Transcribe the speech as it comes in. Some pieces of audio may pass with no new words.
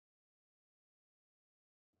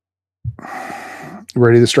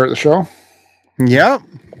Ready to start the show? Yep.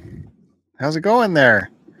 How's it going there?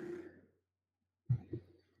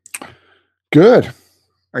 Good.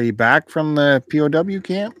 Are you back from the POW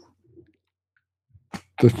camp?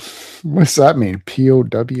 What does that mean?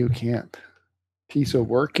 POW camp? Piece of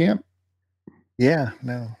work camp? Yeah,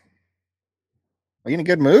 no. Are you in a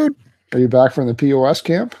good mood? Are you back from the POS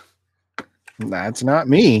camp? That's not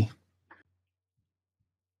me.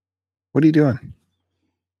 What are you doing?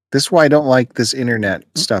 This is why I don't like this internet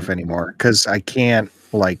stuff anymore, because I can't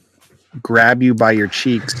grab you by your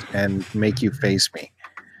cheeks and make you face me.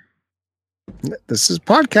 This is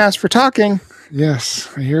podcast for talking. Yes,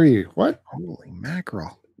 I hear you. What? Holy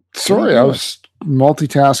mackerel. Sorry, I was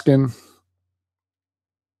multitasking.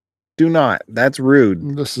 Do not. That's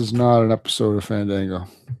rude. This is not an episode of Fandango.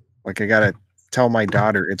 I gotta tell my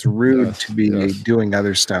daughter it's rude to be doing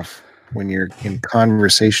other stuff when you're in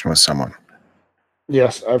conversation with someone.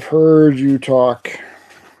 Yes, I've heard you talk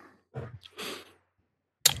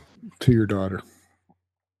to your daughter.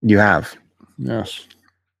 You have? Yes.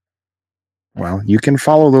 Well, you can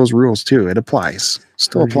follow those rules too. It applies.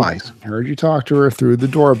 Still applies. Heard you talk to her through the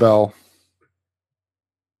doorbell.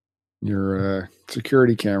 Your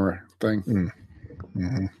security camera thing.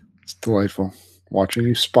 Mm-hmm. It's delightful. Watching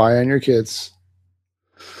you spy on your kids.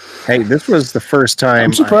 Hey, this was the first time.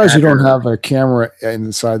 I'm surprised you don't have a camera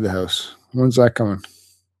inside the house. When's that coming?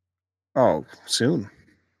 Oh, soon.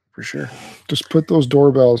 For sure. Just put those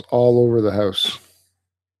doorbells all over the house.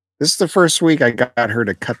 This is the first week I got her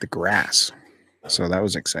to cut the grass. So that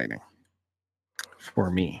was exciting for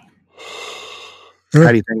me.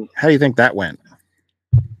 How do you think that went?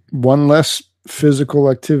 One less physical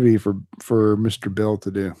activity for Mr. Bill to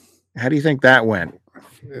do. How do you think that went?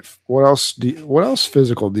 What else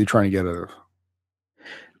physical do you try to get out of?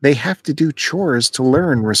 They have to do chores to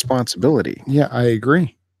learn responsibility. Yeah, I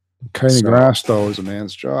agree. Cutting grass, though, is a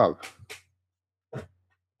man's job.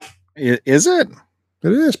 Is it?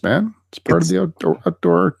 It is, man. It's part of the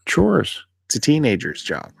outdoor chores. It's a teenager's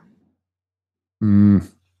job. Oh,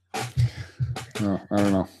 I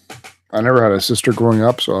don't know. I never had a sister growing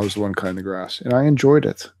up, so I was the one cutting the grass, and I enjoyed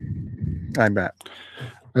it. I bet.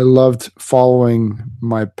 I loved following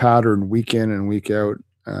my pattern week in and week out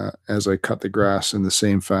as I cut the grass in the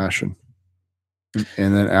same fashion.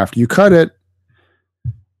 And then after you cut it,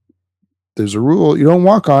 there's a rule. You don't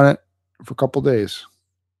walk on it for a couple days.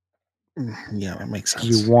 Yeah, that makes sense.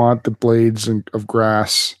 You want the blades of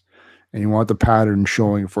grass and you want the pattern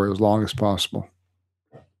showing for as long as possible.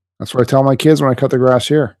 That's what I tell my kids when I cut the grass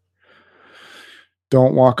here.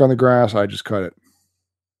 Don't walk on the grass. I just cut it.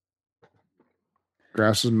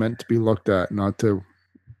 Grass is meant to be looked at, not to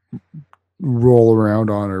roll around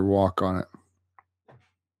on or walk on it.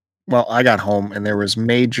 Well, I got home and there was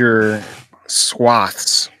major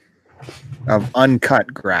swaths of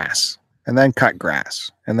uncut grass, and then cut grass,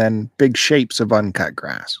 and then big shapes of uncut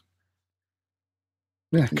grass.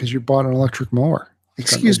 Yeah, because you bought an electric mower.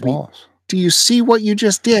 Excuse me. Do you see what you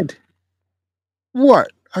just did?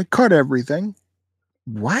 What? I cut everything.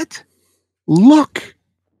 What? Look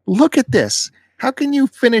at this. How can you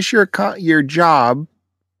finish your job,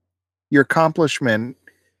 your accomplishment,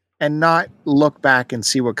 and not look back and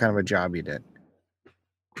see what kind of a job you did?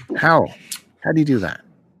 How do you do that?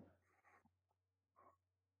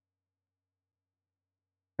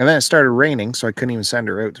 And then it started raining, so I couldn't even send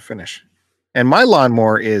her out to finish. And my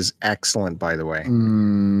lawnmower is excellent, by the way.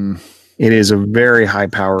 It is a very high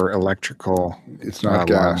power electrical. It's not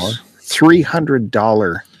gas. Lawnmower.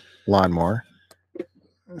 $300 lawnmower.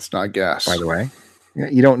 It's not gas, by the way.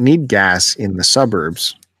 You don't need gas in the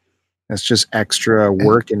suburbs. That's just extra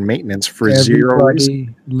work and maintenance for zero reason.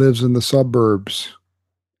 Everybody lives in the suburbs.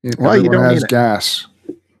 Well, you don't need gas.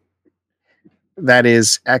 That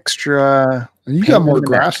is extra. And you got more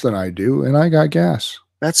grass than I do, and I got gas.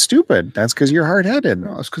 That's stupid. That's because you're hard-headed.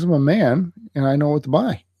 No, it's because I'm a man, and I know what to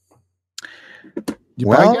buy. You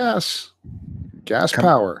buy gas. Gas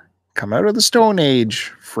power. Come out of the Stone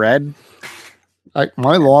Age, Fred.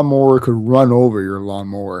 My lawnmower could run over your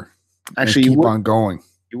lawnmower. Actually, keep on going.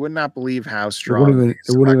 You would not believe how strong.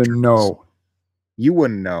 It wouldn't even know. You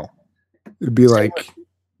wouldn't know. It'd be like.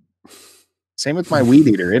 Same with my weed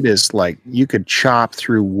eater. It is like you could chop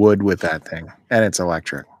through wood with that thing, and it's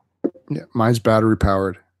electric. Yeah, mine's battery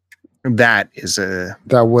powered. That is a.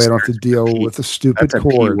 That way I don't have to deal with a stupid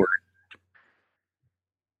cord. P word.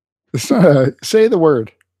 It's not say the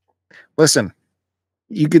word. Listen,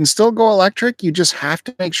 you can still go electric. You just have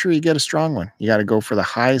to make sure you get a strong one. You got to go for the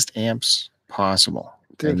highest amps possible,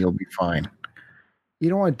 and you'll be fine. You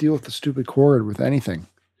don't want to deal with the stupid cord with anything.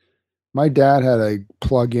 My dad had a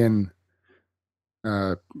plug-in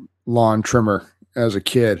lawn trimmer as a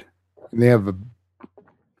kid, and they have a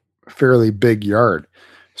fairly big yard.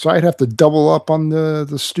 So I'd have to double up on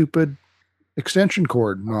the stupid extension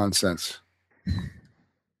cord nonsense.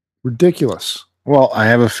 Ridiculous. Well, I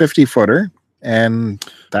have a 50-footer, and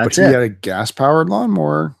that's But he it. had a gas-powered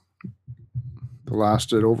lawnmower that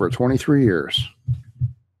lasted over 23 years.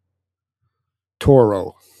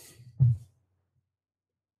 Toro.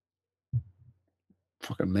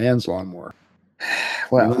 Fucking man's lawnmower.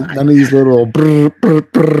 Well, none of these little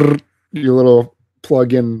your little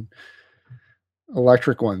plug-in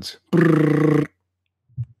electric ones. mhm.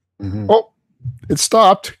 Oh, it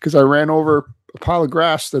stopped because I ran over a pile of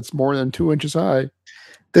grass that's more than 2 inches high.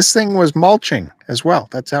 This thing was mulching as well.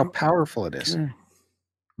 That's how powerful it is.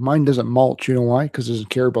 Mine doesn't mulch. You know why? Because it doesn't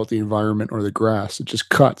care about the environment or the grass. It just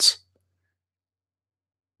cuts.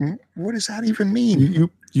 What does that even mean?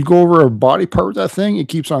 You go over a body part with that thing, it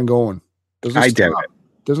keeps on going. I doubt it.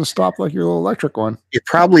 Doesn't stop like your little electric one. It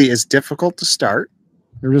probably is difficult to start.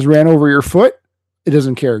 It just ran over your foot. It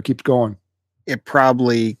doesn't care. It keeps going. It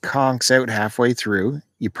probably conks out halfway through.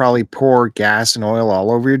 You probably pour gas and oil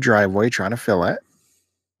all over your driveway trying to fill it.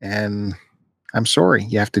 And I'm sorry,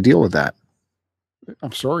 you have to deal with that.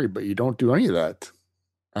 I'm sorry, but you don't do any of that.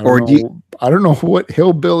 I don't know what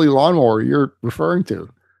hillbilly lawnmower you're referring to.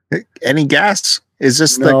 Any gas? Is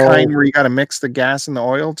this the kind where you got to mix the gas and the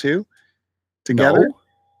oil too together? No.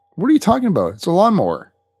 What are you talking about? It's a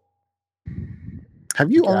lawnmower.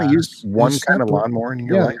 Have you only used one kind of lawnmower in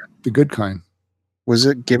your life? The good kind. Was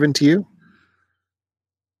it given to you?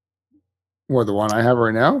 Or the one I have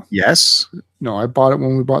right now? Yes. No, I bought it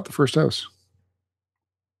when we bought the first house.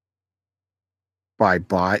 By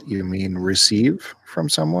bought, you mean receive from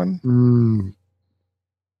someone? Mm-hmm.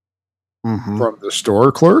 From the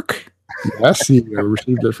store clerk? Yes, he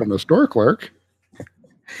received it from the store clerk.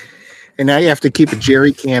 And now you have to keep a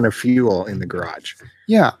jerry can of fuel in the garage.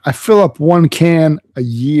 Yeah, I fill up 1 can a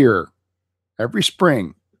year. Every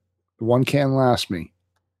spring. The 1 can lasts me.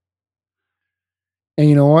 And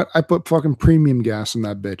you know what? I put fucking premium gas in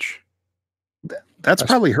that bitch. That's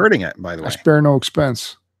probably hurting it, by the way. I spare no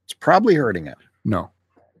expense. It's probably hurting it. No.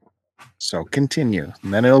 So continue.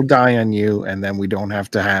 And then it'll die on you, and then we don't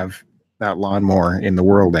have to have that lawnmower in the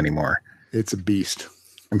world anymore. It's a beast.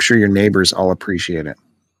 I'm sure your neighbors all appreciate it.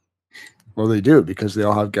 Well, they do, because they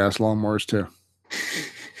all have gas lawnmowers too.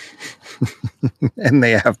 And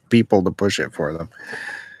they have people to push it for them.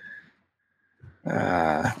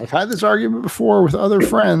 I've had this argument before with other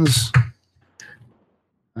friends.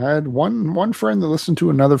 I had one friend that listened to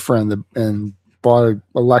another friend and bought an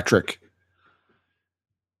electric.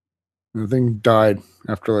 And the thing died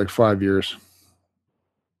after like 5 years.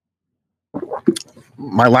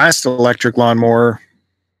 My last electric lawnmower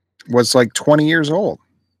was like 20 years old.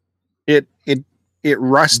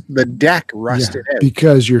 The deck rusted out.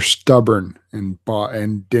 Because you're stubborn and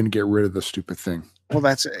didn't get rid of the stupid thing. Well,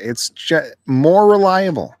 it's just more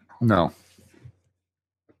reliable. No.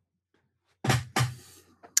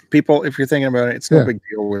 People, if you're thinking about it, it's no big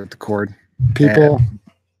deal with the cord. People,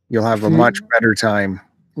 you'll have a much better time.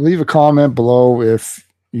 Leave a comment below if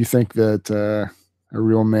you think that a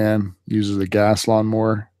real man uses a gas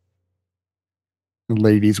lawnmower. And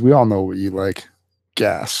ladies, we all know what you like.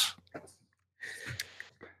 Gas.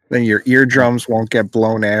 Then your eardrums won't get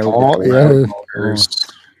blown out. Oh, yeah.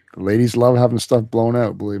 The ladies love having stuff blown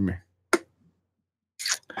out, believe me.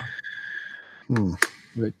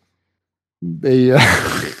 They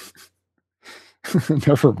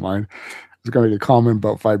never mind. I was going to make a comment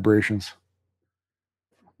about vibrations.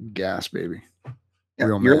 Gas, baby.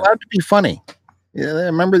 Yeah, you're allowed to be funny. Yeah,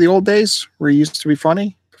 remember the old days where you used to be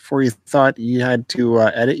funny before you thought you had to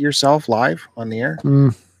edit yourself live on the air?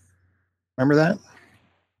 Remember that?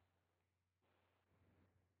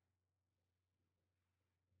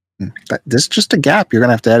 This is just a gap. You're going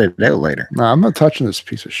to have to edit it out later. No, I'm not touching this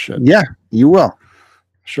piece of shit. Yeah, you will.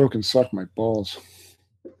 Show can suck my balls.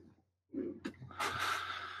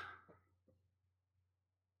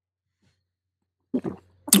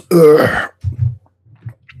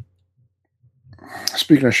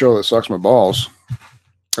 Speaking of show that sucks my balls,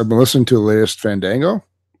 I've been listening to the latest Fandango.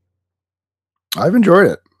 I've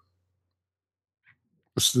enjoyed it.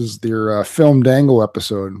 This is their Film Dango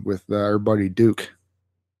episode with our buddy Duke.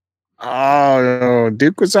 Oh,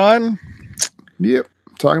 Duke was on? Yep.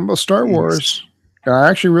 Talking about Star Wars. I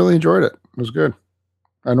actually really enjoyed it. It was good.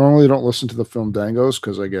 I normally don't listen to the Film Dangos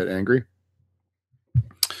because I get angry.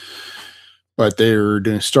 But they were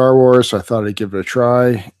doing Star Wars, so I thought I'd give it a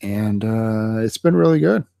try. And it's been really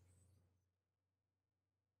good.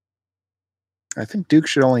 I think Duke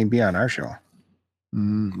should only be on our show.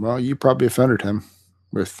 Well, you probably offended him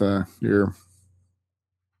with your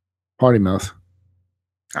Potty mouth.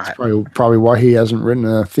 I, That's probably why he hasn't written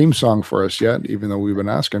a theme song for us yet, even though we've been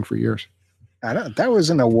asking for years. I don't. That was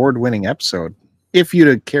an award-winning episode. If you'd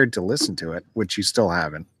have cared to listen to it, which you still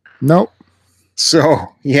haven't. Nope. So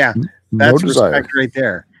yeah, No that's desire. respect right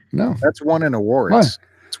there. No. That's won an awards. Why?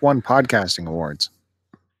 It's won podcasting awards.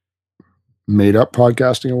 Made up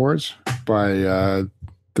podcasting awards by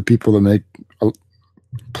the people that make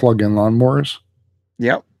plug-in lawnmowers.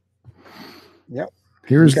 Yep.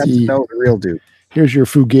 Here's you got to know the real dude. Here's your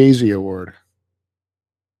Fugazi award.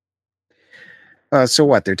 So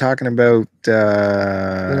what they're talking about?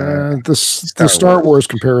 The Star Wars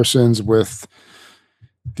comparisons with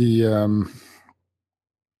the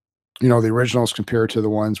the originals compared to the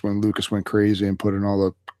ones when Lucas went crazy and put in all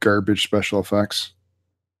the garbage special effects.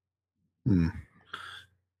 I'm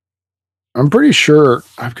pretty sure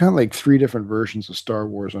I've got like 3 different versions of Star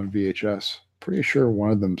Wars on VHS. Pretty sure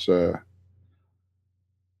one of them's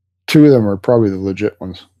 2 of them are probably the legit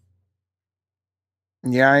ones.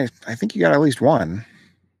 Yeah, I think you got at least one.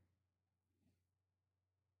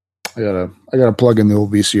 I gotta plug in the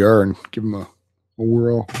old VCR and give them a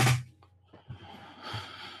whirl.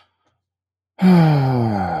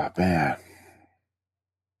 Ah, man.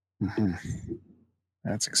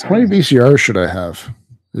 That's exciting. How many VCRs should I have?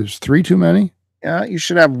 There's 3 too many? Yeah, you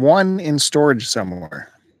should have one in storage somewhere.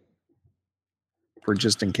 For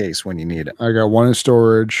just in case when you need it. I got one in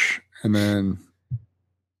storage, and then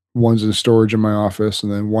one's in storage in my office,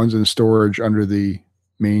 and then one's in storage under the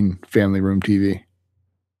main family room TV.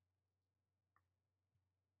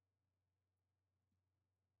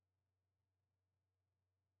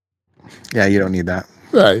 Yeah, you don't need that.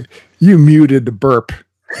 You muted the burp.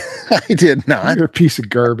 I did not. You're a piece of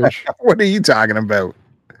garbage. What are you talking about?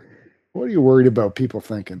 What are you worried about people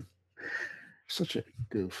thinking? Such a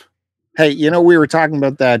goof. Hey, we were talking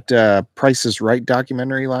about that Price is Right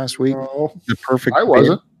documentary last week. Oh, The Perfect I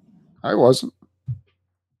wasn't.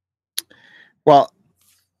 Well,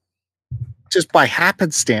 just by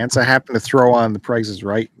happenstance, I happened to throw on The Price is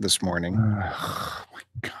Right this morning. Oh my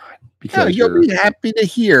God. Because you'll be happy to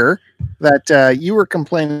hear that you were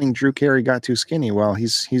complaining Drew Carey got too skinny. Well,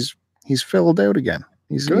 he's filled out again.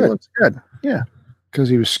 He looks good. Yeah. Because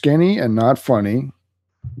he was skinny and not funny.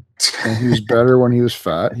 And he was better when he was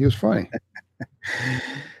fat. He was funny.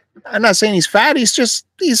 I'm not saying he's fat.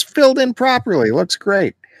 He's filled in properly. Looks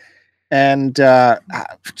great. And I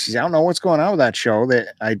don't know what's going on with that show.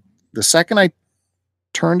 The second I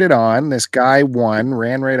turned it on, this guy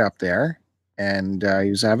ran right up there, and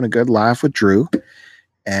he was having a good laugh with Drew.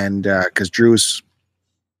 And because Drew's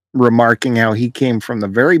remarking how he came from the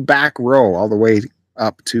very back row all the way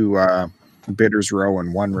up to Bitters Row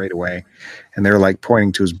and won right away, and they're like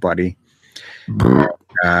pointing to his buddy.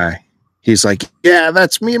 He's like, "Yeah,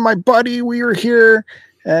 that's me and my buddy. We were here,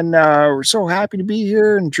 and we're so happy to be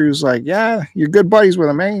here." And Drew's like, "Yeah, you're good buddies with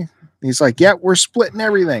him, eh?" He's like, "Yeah, we're splitting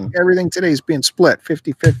everything. Everything today is being split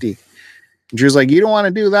 50-50." And Drew's like, "You don't want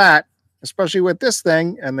to do that, especially with this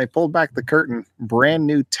thing." And they pulled back the curtain. Brand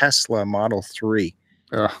new Tesla Model 3.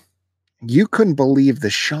 You couldn't believe the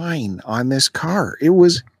shine on this car. It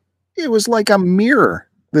was like a mirror,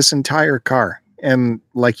 this entire car. And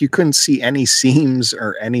like you couldn't see any seams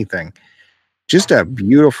or anything. Just a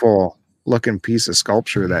beautiful looking piece of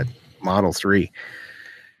sculpture, that Model 3.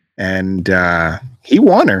 And he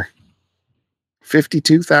won her.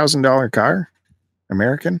 $52,000 car,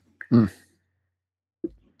 American.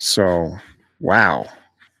 So, wow.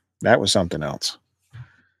 That was something else.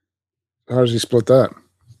 How does he split that?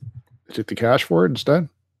 Get the cash for it instead?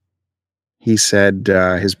 He said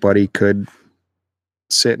his buddy could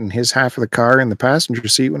sit in his half of the car in the passenger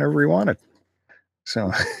seat whenever he wanted.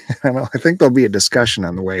 So I think there'll be a discussion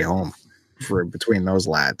on the way home between those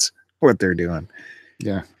lads, what they're doing.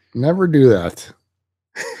 Yeah. Never do that.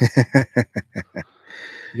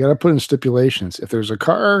 You got to put in stipulations. If there's a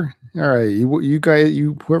car, all right,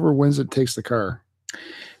 whoever wins it takes the car.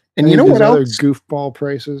 And you know what other else? Goofball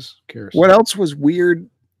prices? Who cares? What else was weird?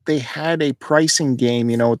 They had a pricing game,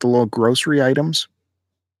 with the little grocery items.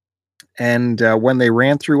 And when they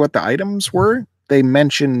ran through what the items were, they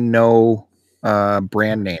mentioned no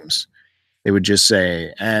brand names. They would just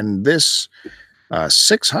say, and this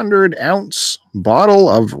 600-ounce bottle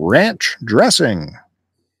of ranch dressing.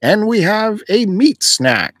 And we have a meat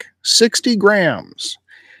snack, 60 grams.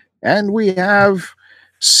 And we have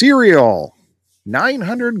cereal,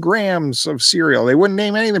 900 grams of cereal. They wouldn't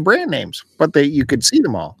name any of the brand names, but you could see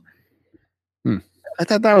them all. I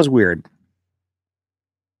thought that was weird.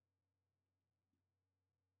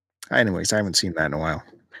 Anyways, I haven't seen that in a while.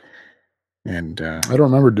 And I don't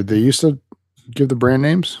remember. Did they used to give the brand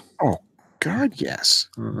names? Oh, God, yes.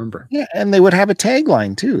 I remember. Yeah, and they would have a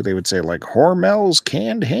tagline too. They would say like Hormel's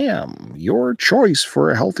canned ham, your choice for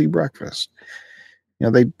a healthy breakfast.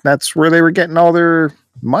 That's where they were getting all their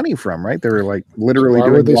money from, right? They were like literally Why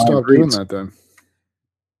doing would they live stop doing reads. that then?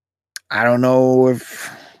 I don't know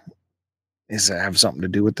if does it have something to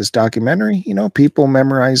do with this documentary? People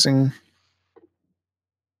memorizing,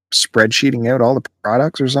 spreadsheeting out all the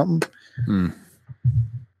products or something.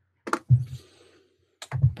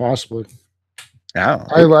 Possibly. Yeah,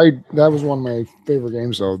 that was one of my favorite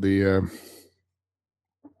games though. The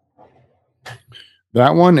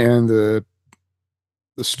that one and the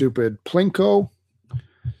stupid Plinko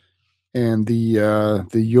and the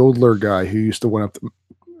Yodeler guy who used to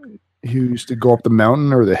go up the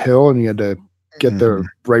mountain or the hill, and he had to get the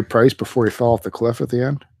right price before he fell off the cliff at the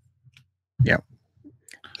end. Yeah,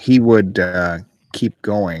 he would keep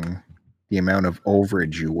going the amount of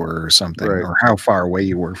overage you were or something, Right. or how far away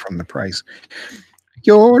you were from the price.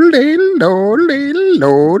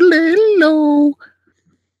 Yo-le-lo-le-lo-le-lo.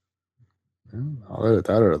 I'll edit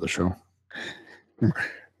that out of the show.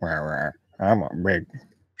 I'm a big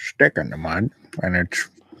stick in the mud, and it's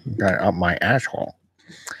got up my asshole.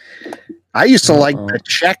 I used to like the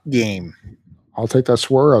check game. I'll take that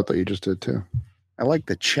swear out that you just did too. I like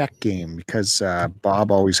the check game because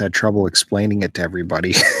Bob always had trouble explaining it to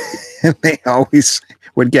everybody. And they always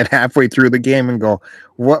would get halfway through the game and go,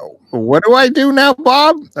 What do I do now,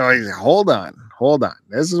 Bob? Oh, he's like, hold on.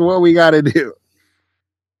 This is what we got to do.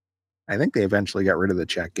 I think they eventually got rid of the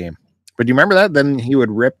check game. But do you remember that? Then he would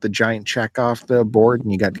rip the giant check off the board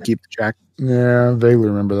and you got to keep the check. Yeah, I vaguely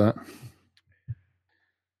remember that.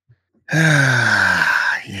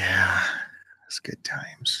 Yeah, it's good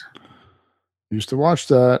times. Used to watch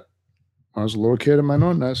that when I was a little kid in my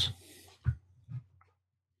nonsense.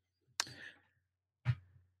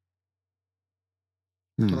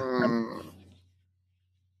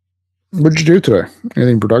 What'd you do today?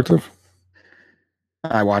 Anything productive?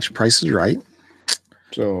 I watched Price is Right.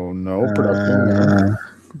 So no productive.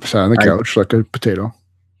 Sat on the couch like a potato.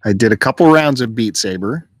 I did a couple rounds of Beat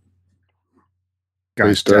Saber.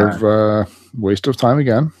 Waste of time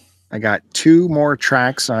again. I got 2 more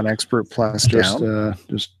tracks on Expert Plus down.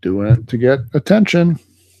 Just doing it to get attention.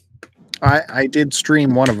 I did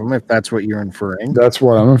stream one of them, if that's what you're inferring. That's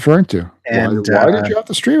what I'm referring to. And why did you have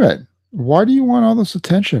to stream it? Why do you want all this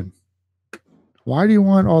attention? Why do you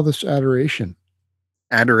want all this adoration?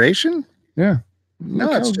 Adoration? Yeah. No,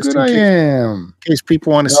 Look it's how just good I am. In case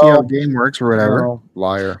people want to see how the game works or whatever. No,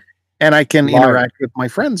 liar. And I can interact with my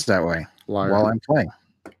friends that way Liar. while I'm playing.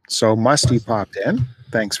 So Musty popped in.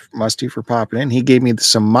 Thanks, Musty, for popping in. He gave me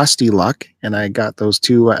some Musty luck, and I got those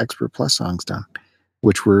 2 Expert Plus songs done,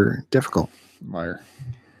 which were difficult. Liar.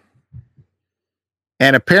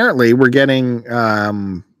 And apparently we're getting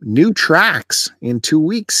new tracks in 2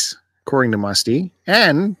 weeks, according to Musty.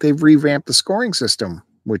 And they've revamped the scoring system,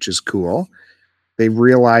 which is cool. They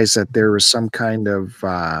realized that there was some kind of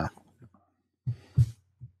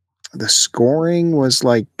the scoring was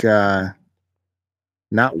like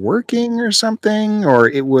not working or something, or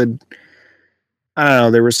it would, I don't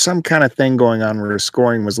know, there was some kind of thing going on where the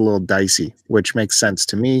scoring was a little dicey, which makes sense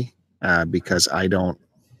to me because I don't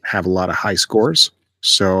have a lot of high scores.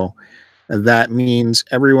 So that means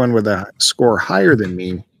everyone with a score higher than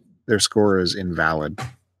me, their score is invalid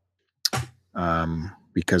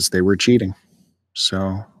because they were cheating.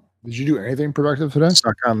 So did you do anything productive today?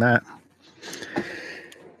 Stuck on that.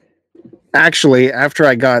 Actually, after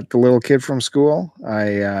I got the little kid from school,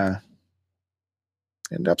 I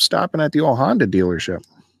ended up stopping at the old Honda dealership.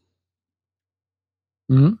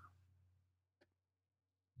 Mm-hmm.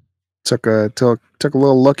 Took a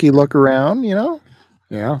little look around,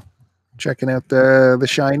 Yeah. Checking out the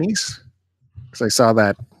shinies. Because I saw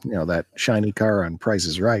that, that shiny car on Price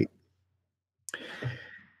is Right.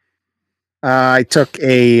 I took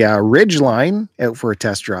a Ridgeline out for a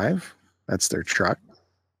test drive. That's their truck.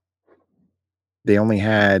 They only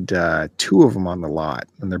had 2 of them on the lot,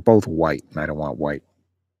 and they're both white, and I don't want white.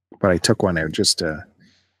 But I took one out just to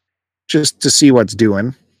see what's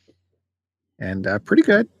doing. And pretty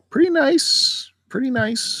good, pretty nice.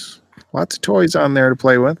 Lots of toys on there to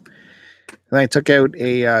play with. And I took out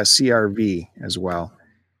a CRV as well.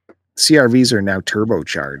 CRVs are now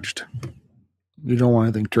turbocharged. You don't want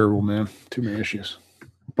anything turbo, man. Too many issues.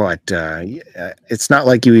 But it's not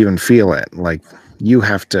like you even feel it. Like you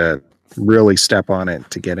have to really step on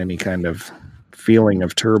it to get any kind of feeling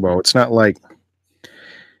of turbo. It's not like,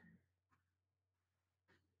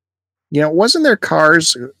 wasn't there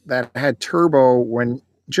cars that had turbo when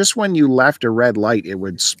you left a red light, it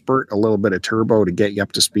would spurt a little bit of turbo to get you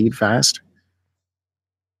up to speed fast?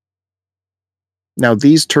 Now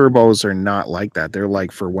these turbos are not like that. They're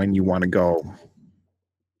like for when you want to go,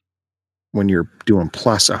 when you're doing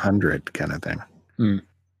plus 100 kind of thing. And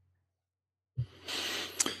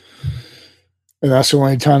that's the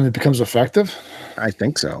only time it becomes effective? I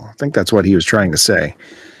think so. I think that's what he was trying to say.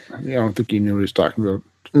 Yeah, I don't think he knew what he was talking about.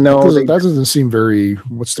 No, that doesn't seem very,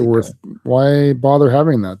 what's the word? Why bother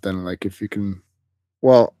having that then? Like if you can...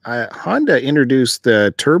 Well, Honda introduced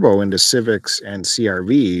the turbo into Civics and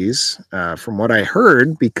CRVs, from what I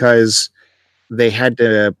heard, because they had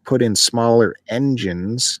to put in smaller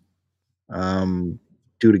engines due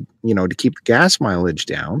to, to keep the gas mileage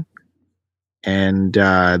down. And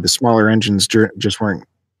the smaller engines just weren't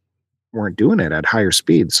doing it at higher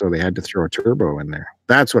speeds, so they had to throw a turbo in there.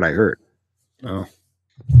 That's what I heard. Oh.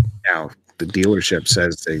 Now, the dealership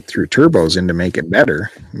says they threw turbos in to make it better,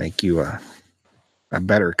 make you a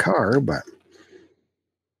better car, but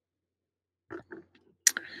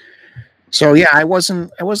so yeah, I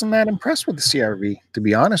wasn't that impressed with the CRV, to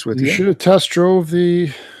be honest with you. You should have test drove the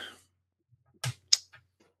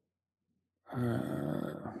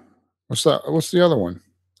what's the other one?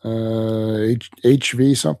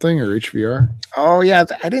 HV something or HVR? Oh yeah,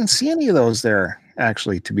 I didn't see any of those there,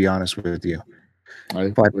 actually, to be honest with you. I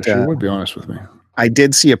wish you would be honest with me. I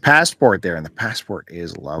did see a Passport there, and the Passport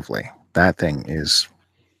is lovely. That thing is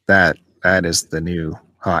that is the new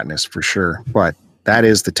hotness for sure. But that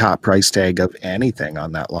is the top price tag of anything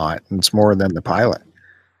on that lot. And it's more than the Pilot.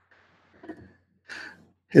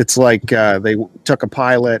 It's like they took a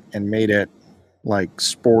Pilot and made it like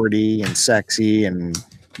sporty and sexy and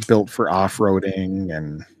built for off-roading,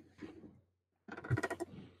 and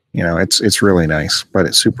it's really nice, but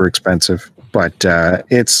it's super expensive. But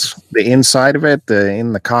it's the inside of it,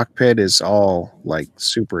 in the cockpit is all like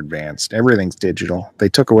super advanced. Everything's digital. They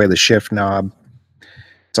took away the shift knob.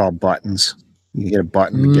 It's all buttons. You hit a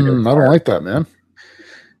button to get it. I don't like that, man.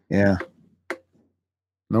 Yeah.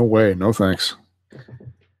 No way. No thanks.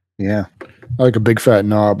 Yeah. I like a big fat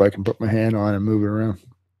knob I can put my hand on and move it around.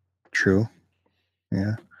 True.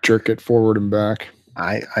 Yeah. Jerk it forward and back.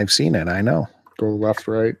 I've seen it. I know. Go left,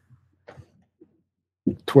 right.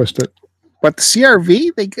 Twist it. But the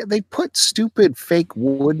CRV, they put stupid fake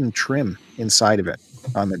wooden trim inside of it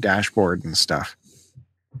on the dashboard and stuff.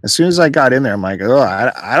 As soon as I got in there, I'm like, oh,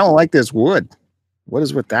 I don't like this wood. What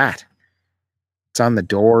is with that? It's on the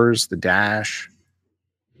doors, the dash.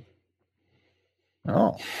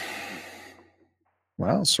 Oh.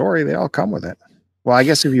 Well, sorry, they all come with it. Well, I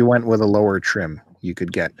guess if you went with a lower trim, you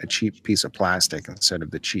could get a cheap piece of plastic instead of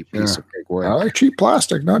the cheap piece of fake wood. I like cheap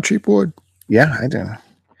plastic, not cheap wood. Yeah, I do.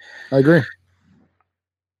 I agree.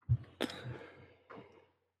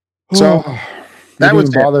 So that was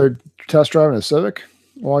bothered test driving a Civic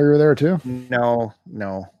while you were there too? No.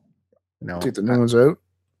 Take the new ones out.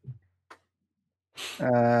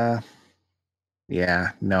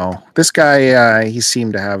 Yeah, no. This guy, he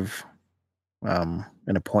seemed to have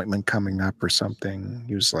an appointment coming up or something.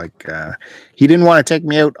 He was like, he didn't want to take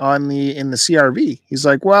me out in the CRV. He's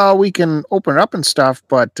like, well, we can open it up and stuff,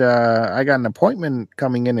 but I got an appointment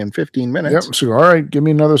coming in 15 minutes. Yep. So, all right, give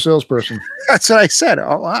me another salesperson. That's what I said.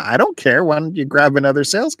 Oh, I don't care. Why don't you grab another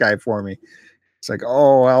sales guy for me? It's like,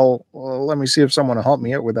 oh, well, let me see if someone will help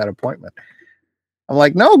me out with that appointment. I'm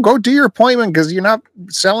like, no, go do your appointment because you're not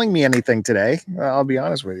selling me anything today. I'll be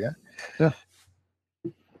honest with you. Yeah.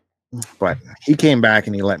 But he came back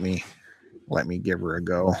and he let me give her a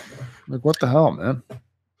go. Like, what the hell, man?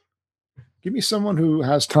 Give me someone who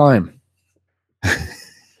has time.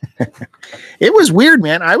 It was weird,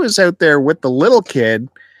 man. I was out there with the little kid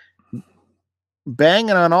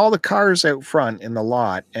banging on all the cars out front in the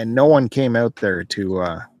lot, and no one came out there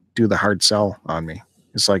to do the hard sell on me.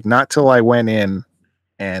 It's like not till I went in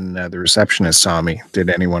and the receptionist saw me did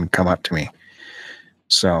anyone come up to me.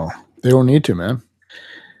 So they don't need to, man.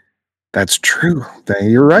 That's true.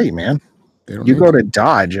 You're right, man. You go to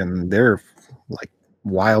Dodge and they're like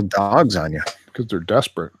wild dogs on you because they're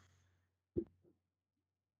desperate.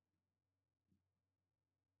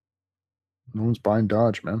 No one's buying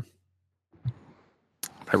Dodge, man.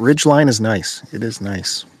 That Ridgeline is nice. It is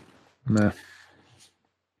nice. Nah.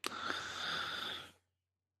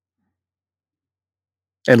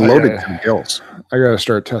 And loaded some bills. I gotta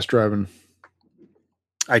start test driving.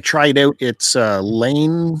 I tried out its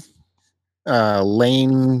lane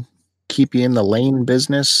keep you in the lane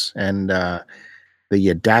business and the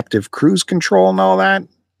adaptive cruise control and all that.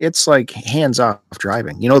 It's like hands-off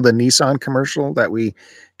driving. You know the Nissan commercial that we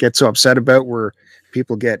get so upset about where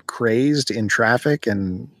people get crazed in traffic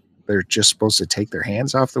and they're just supposed to take their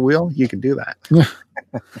hands off the wheel? You can do that.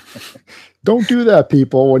 Don't do that,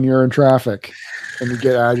 people, when you're in traffic. and you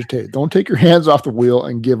get agitated. Don't take your hands off the wheel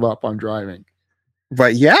and give up on driving.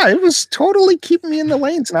 But yeah, it was totally keeping me in the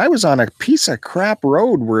lanes. And I was on a piece of crap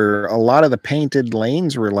road where a lot of the painted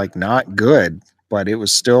lanes were like not good, but it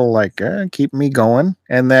was still like keep me going.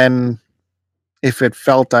 And then if it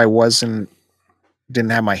felt I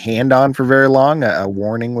didn't have my hand on for very long, a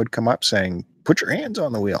warning would come up saying, put your hands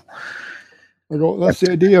on the wheel. I go, that's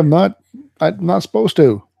the idea. I'm not supposed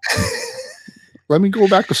to. Let me go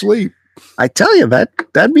back to sleep. I tell you,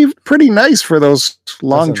 that'd be pretty nice for those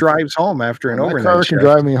long drives home after an overnight car shift. can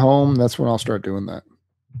drive me home. That's when I'll start doing that.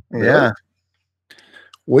 Yeah. Right?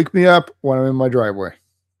 Wake me up when I'm in my driveway.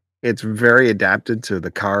 It's very adapted to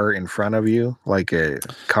the car in front of you. Like a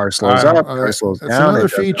car slows up, car slows down. That's another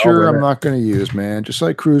feature I'm not going to use, man. Just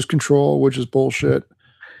like cruise control, which is bullshit.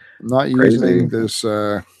 I'm not using this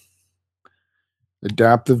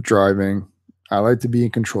adaptive driving. I like to be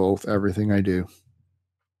in control with everything I do.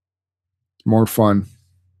 More fun.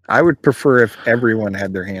 I would prefer if everyone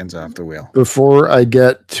had their hands off the wheel. Before I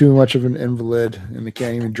get too much of an invalid and I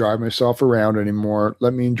can't even drive myself around anymore,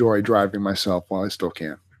 let me enjoy driving myself while I still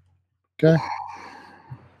can. Okay?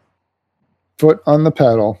 Foot on the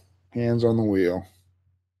pedal, hands on the wheel.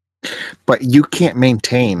 But you can't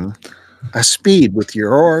maintain a speed with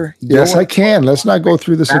your... Yes, I can. Let's not go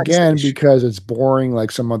through this again because it's boring like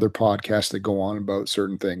some other podcasts that go on about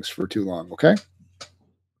certain things for too long, okay?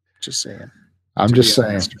 Just saying. I'm just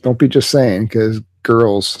saying. Don't be just saying because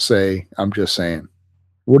girls say, I'm just saying.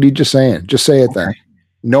 What are you just saying? Just say it then.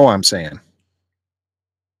 No, I'm saying.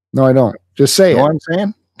 No, I don't. Just say it. No, I'm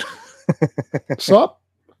saying. What's up?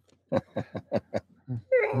 You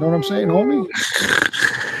know what I'm saying, homie?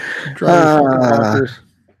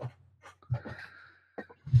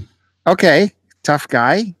 Okay, tough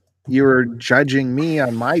guy. You were judging me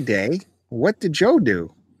on my day. What did Joe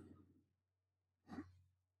do?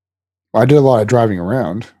 I did a lot of driving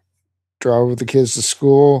around. Drove with the kids to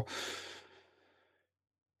school.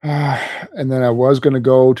 And then I was going to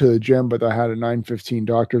go to the gym, but I had a 9:15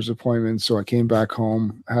 doctor's appointment. So I came back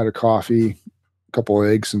home, had a coffee, a couple of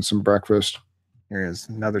eggs, and some breakfast. Here's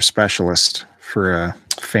another specialist for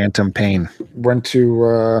phantom pain. Went to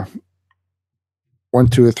a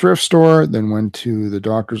thrift store, then went to the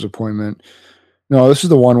doctor's appointment. No, this is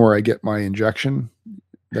the one where I get my injection,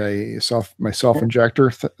 my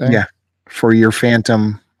self-injector thing. Yeah, for your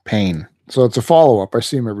phantom pain. So it's a follow-up. I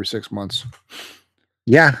see him every 6 months.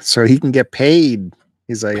 Yeah, so he can get paid.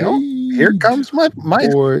 He's like, oh, here comes my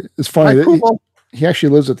boy. It's funny. He actually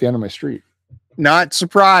lives at the end of my street. Not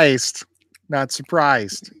surprised. Not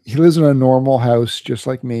surprised. He lives in a normal house, just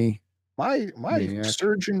like me. My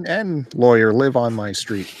surgeon and lawyer live on my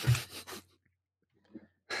street.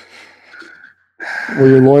 Well,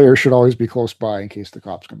 your lawyer should always be close by in case the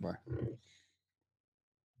cops come by.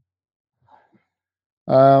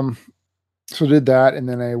 So did that, and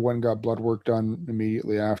then I went and got blood work done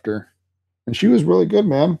immediately after. And she was really good,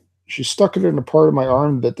 man. She stuck it in a part of my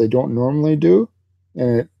arm that they don't normally do,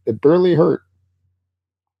 and it barely hurt.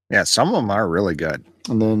 Yeah, some of them are really good.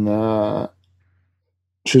 And then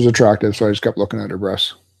she was attractive, so I just kept looking at her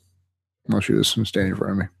breasts while she was standing in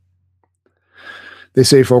front of me. They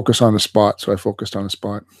say focus on the spot, so I focused on a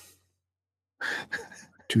spot.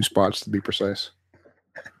 2 spots to be precise.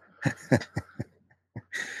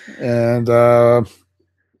 And it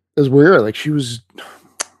was weird. Like, she was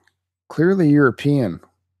clearly European,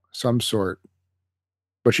 some sort,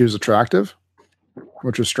 but she was attractive,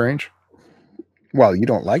 which was strange. Well, you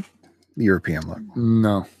don't like the European look.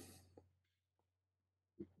 No.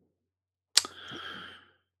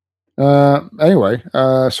 Anyway,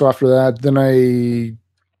 so after that, then I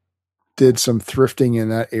did some thrifting in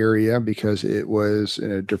that area because it was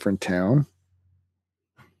in a different town.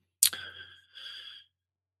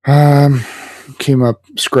 Came up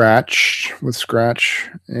Scratch,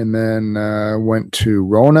 and then went to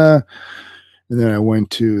Rona, and then I went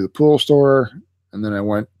to the pool store, and then I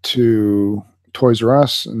went to Toys R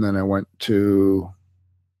Us, and then I went to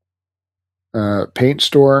paint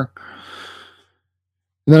store.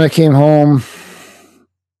 And then I came home,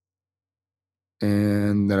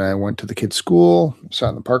 and then I went to the kids' school, sat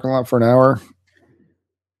in the parking lot for an hour,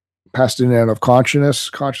 passed in and out of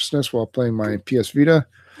consciousness while playing my PS Vita.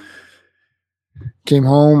 Came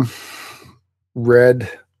home, read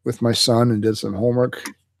with my son and did some homework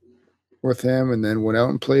with him, and then went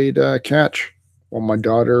out and played catch while my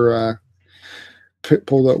daughter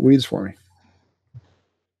pulled out weeds for me.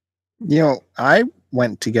 You know, I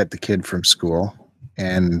went to get the kid from school,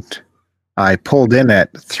 and I pulled in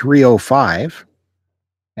at 3:05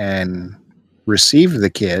 and received the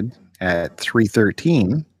kid at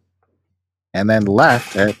 3:13 and then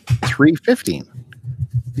left at 3:15.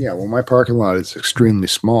 Yeah, well, my parking lot is extremely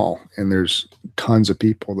small, and there's tons of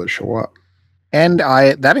people that show up. And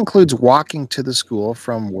that includes walking to the school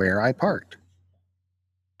from where I parked.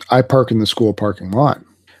 I park in the school parking lot.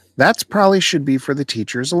 That's probably should be for the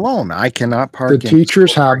teachers alone. I cannot park. The in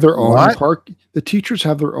teachers have their own lot. park. The teachers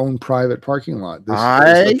have their own private parking lot. This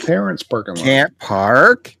I is the parents' parking lot. Can't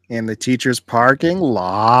park in the teachers' parking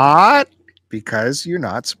lot because you're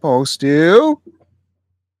not supposed to.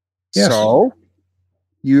 Yes. So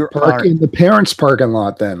you Park in the parents' parking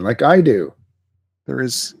lot then, like I do.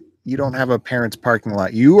 You don't have a parents' parking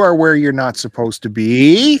lot. You are where you're not supposed to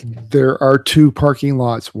be. There are two parking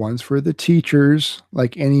lots. One's for the teachers,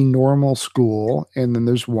 like any normal school, and then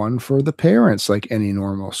there's one for the parents, like any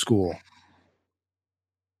normal school.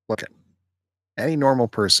 Look, any normal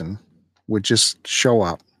person would just show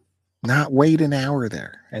up, not wait an hour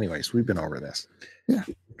there. Anyways, we've been over this. Yeah.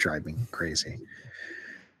 Drive me crazy.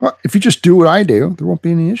 Well, if you just do what I do, there won't be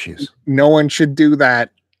any issues. No one should do that.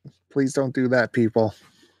 Please don't do that, people.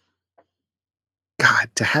 God,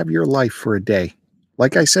 to have your life for a day.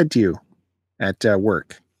 Like I said to you at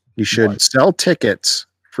work, you should sell tickets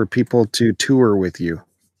for people to tour with you.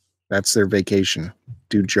 That's their vacation.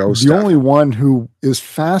 Do Joe stuff. The only one who is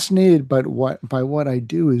fascinated by what I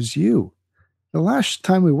do is you. The last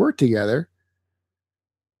time we worked together,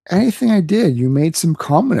 anything I did, you made some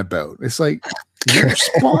comment about. It's like you're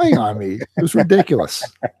spying on me. It was ridiculous.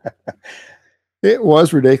 It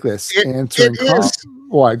was ridiculous.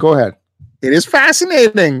 Why? Go ahead. It is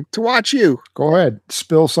fascinating to watch you. Go ahead.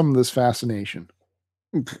 Spill some of this fascination.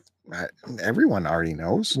 Everyone already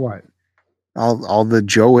knows. What? All the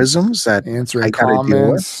Joe-isms that answering I gotta comments,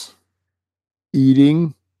 deal with.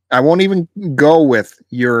 Eating. I won't even go with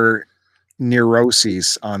your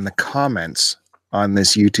neuroses on the comments on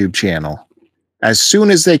this YouTube channel. As soon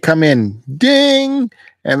as they come in, ding,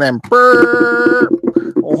 and then brrr,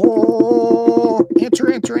 oh,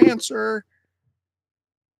 answer.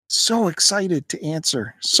 So excited to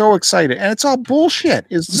answer. So excited. And it's all bullshit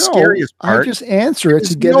is the scariest part. I just answer it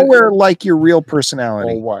to get nowhere like your real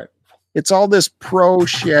personality. Oh, what? It's all this pro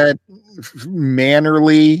shit,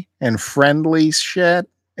 mannerly and friendly shit.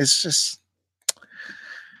 It's just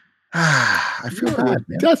I feel bad,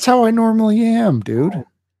 man. That's how I normally am, dude. Oh,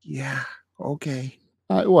 yeah. Okay.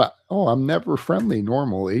 What? Oh, I'm never friendly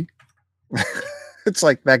normally. It's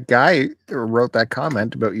like that guy who wrote that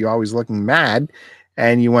comment about you always looking mad.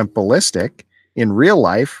 And you went ballistic in real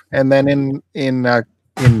life, and then in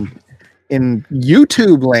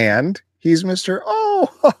YouTube land, he's Mr. Oh,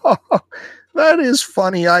 that is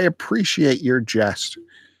funny. I appreciate your jest.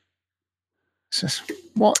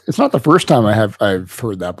 Well, it's not the first time I've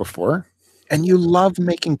heard that before. And you love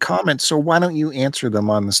making comments, so why don't you answer them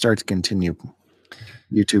on the Start to Continue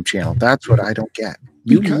YouTube channel? That's what I don't get.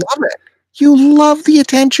 You love it. You love the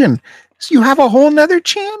attention. So you have a whole nother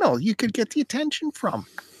channel you could get the attention from.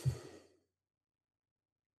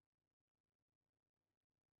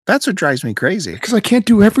 That's what drives me crazy. Because I can't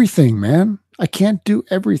do everything, man. I can't do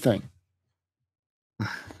everything.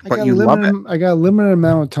 But you love it. I got a limited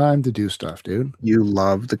amount of time to do stuff, dude. You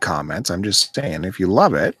love the comments. I'm just saying, if you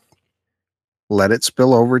love it, let it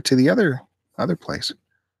spill over to the other place.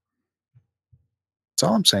 That's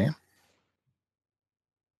all I'm saying.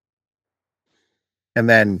 And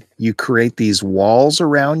then you create these walls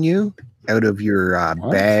around you out of your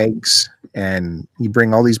bags, and you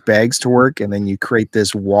bring all these bags to work, and then you create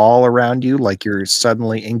this wall around you like you're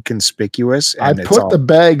suddenly inconspicuous. And I put the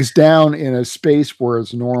bags down in a space where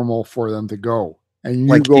it's normal for them to go, and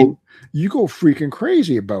you go freaking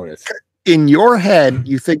crazy about it. In your head,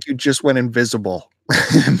 you think you just went invisible.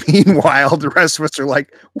 Meanwhile, the rest of us are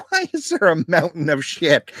like, why is there a mountain of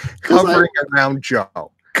shit covering around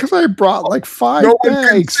Joe? Because I brought like 5 bags. No one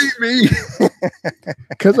can see me.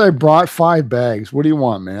 Because I brought 5 bags. What do you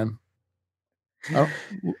want, man? I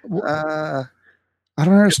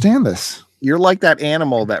don't understand this. You're like that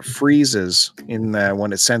animal that freezes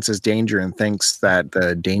when it senses danger and thinks that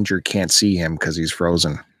the danger can't see him because he's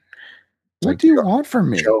frozen. What do you want from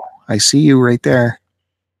me? Joe, I see you right there.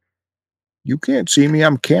 You can't see me.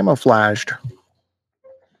 I'm camouflaged.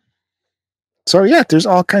 So yeah, there's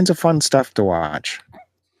all kinds of fun stuff to watch.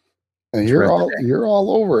 And you're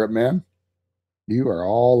all over it, man. You are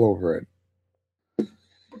all over it.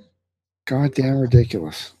 Goddamn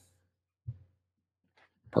ridiculous.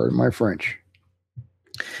 Pardon my French.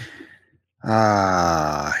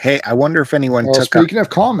 Hey, I wonder if anyone took speaking of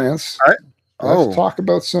comments, let's talk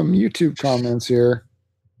about some YouTube comments here.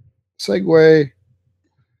 Segue.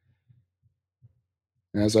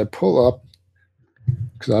 As I pull up,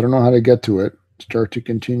 because I don't know how to get to it, Start to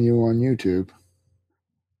Continue on YouTube.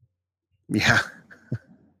 Yeah.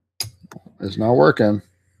 It's not working.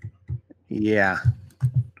 Yeah.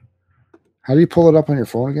 How do you pull it up on your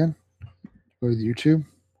phone again? Go to YouTube.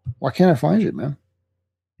 Why can't I find it, man?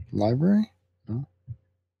 Library? No.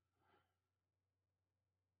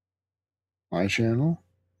 My channel?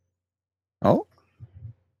 Oh.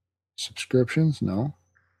 Subscriptions? No.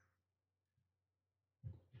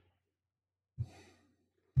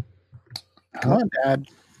 Come on, Dad.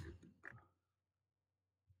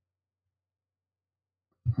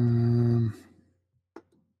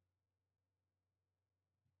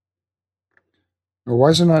 Or why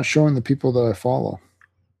is it not showing the people that I follow?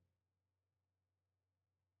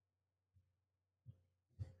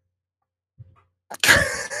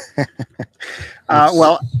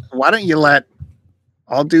 Well, why don't you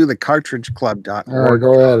I'll do the cartridgeclub.org. All right,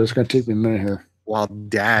 go ahead. It's going to take me a minute here. While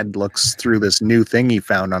Dad looks through this new thing he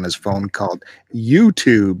found on his phone called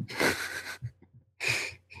YouTube.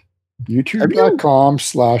 YouTube.com/.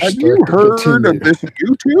 Have you heard of this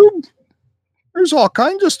YouTube? There's all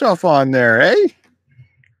kinds of stuff on there, eh?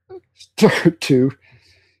 Start to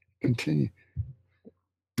continue.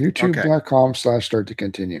 YouTube.com/start to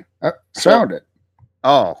continue. Found it.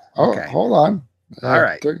 Oh, okay. Hold on. All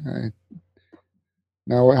right.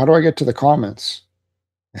 Now, how do I get to the comments?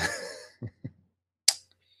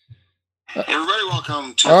 Everybody,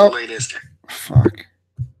 welcome to the latest. Fuck.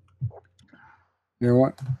 You know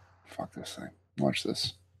what? Fuck this thing. Watch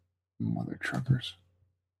this. Mother truckers.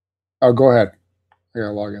 Oh, go ahead. I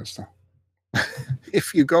gotta log in still.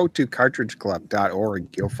 If you go to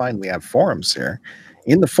cartridgeclub.org, you'll find we have forums here.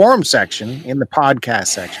 In the forum section, in the podcast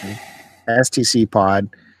section, STC Pod,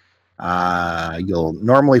 you'll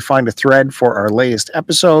normally find a thread for our latest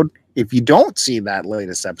episode. If you don't see that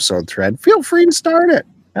latest episode thread, feel free to start it.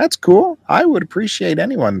 That's cool. I would appreciate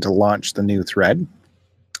anyone to launch the new thread.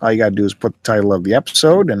 All you got to do is put the title of the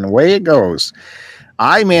episode and away it goes.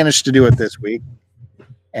 I managed to do it this week.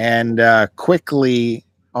 And quickly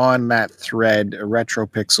on that thread,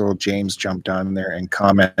 RetroPixel James jumped on there and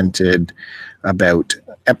commented about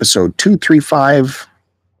episode 235,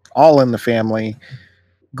 All in the Family.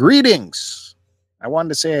 Greetings. I wanted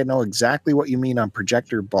to say I know exactly what you mean on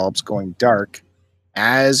projector bulbs going dark,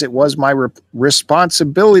 as it was my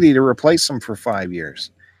responsibility to replace them for 5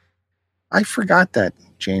 years. I forgot that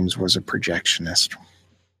James was a projectionist.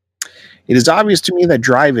 It is obvious to me that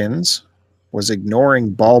drive-ins was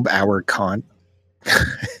ignoring bulb hour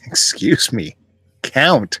excuse me,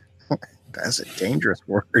 count. That's a dangerous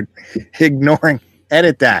word.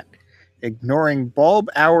 Edit that. Ignoring bulb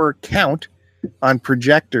hour count on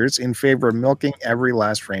projectors in favor of milking every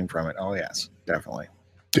last frame from it. Oh, yes, definitely.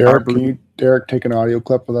 Derek, can you, take an audio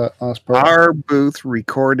clip of that last part? Our booth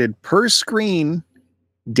recorded per screen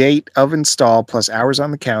date of install plus hours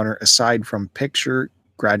on the counter. Aside from picture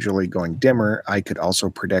gradually going dimmer, I could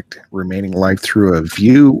also predict remaining life through a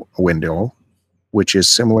view window, which is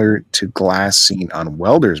similar to glass seen on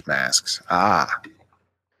welders' masks. And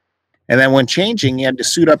then when changing, he had to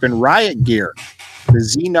suit up in riot gear. The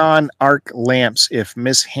xenon arc lamps, if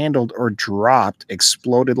mishandled or dropped,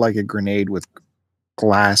 exploded like a grenade with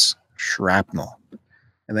glass shrapnel.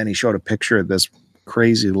 And then he showed a picture of this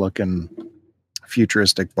crazy looking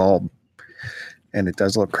futuristic bulb. And it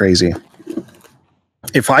does look crazy.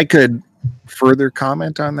 If I could further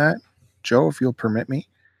comment on that, Joe, if you'll permit me.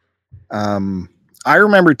 I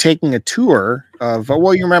remember taking a tour of,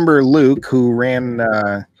 you remember Luke, who ran,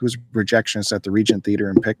 who was a projectionist at the Regent Theater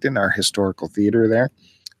in Picton, our historical theater there.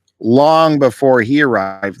 Long before he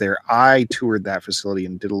arrived there, I toured that facility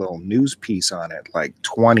and did a little news piece on it like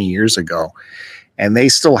 20 years ago. And they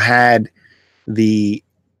still had the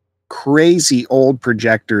crazy old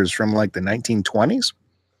projectors from like the 1920s.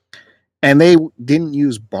 And they didn't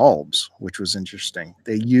use bulbs, which was interesting.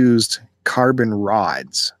 They used carbon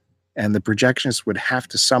rods. And the projectionist would have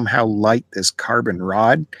to somehow light this carbon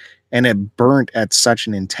rod, and it burnt at such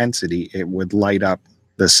an intensity it would light up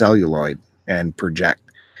the celluloid and project.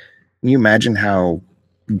 Can you imagine how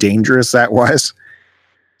dangerous that was?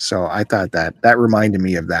 So I thought that reminded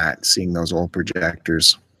me of that, seeing those old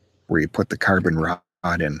projectors where you put the carbon rod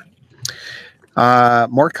in.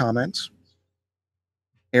 More comments.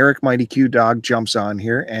 Eric Mighty Q Dog jumps on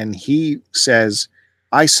here and he says,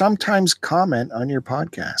 I sometimes comment on your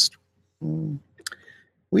podcast.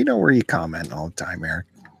 We know where you comment all the time, Eric.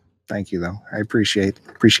 Thank you, though. I appreciate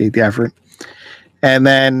the effort. And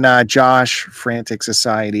then Josh, Frantic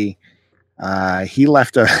Society, he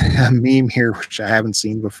left a meme here, which I haven't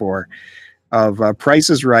seen before, of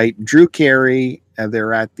Price is Right. Drew Carey,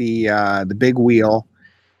 they're at the big wheel.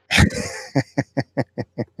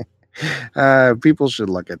 People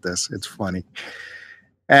should look at this. It's funny.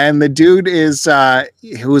 And the dude is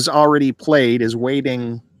who's already played is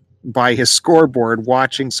waiting by his scoreboard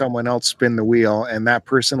watching someone else spin the wheel, and that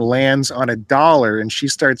person lands on $1 and she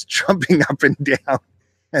starts jumping up and down,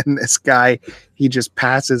 and this guy, he just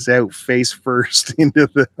passes out face first into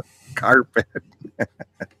the carpet.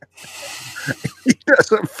 He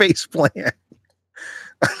does a face plant.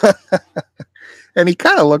 And he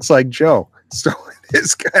kind of looks like Joe, so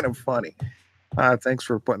it's kind of funny. Thanks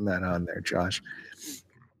for putting that on there, Josh.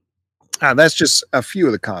 That's just a few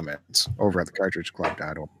of the comments over at the Cartridge Club.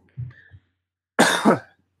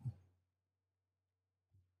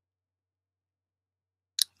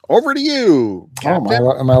 Over to you, Captain.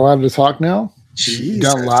 Am I allowed to talk now? Jesus.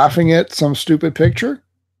 Done laughing at some stupid picture?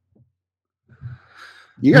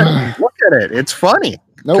 You gotta look at it. It's funny.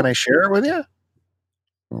 Nope. Can I share it with you?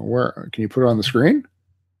 Where can you put it on the screen?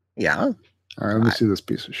 Yeah. All right, let me see this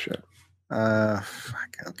piece of shit.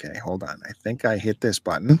 Fuck. Okay, hold on. I think I hit this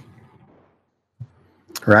button.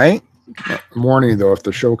 Right? Warning though, if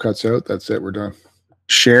the show cuts out, that's it. We're done.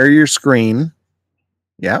 Share your screen.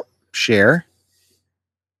 Yep. Share.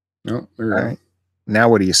 No, there you go. Right. Now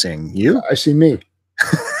what are you seeing? You? I see me.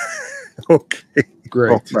 Okay.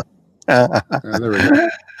 Great. There we go.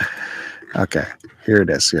 Okay. Here it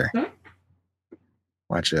is. Here.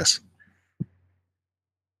 Watch this.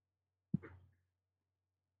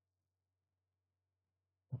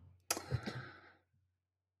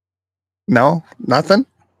 No, nothing.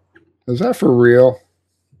 Is that for real?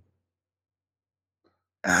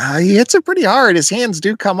 He hits it pretty hard. His hands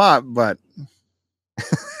do come up, but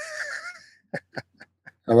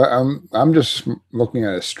I'm just looking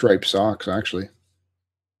at his striped socks, actually.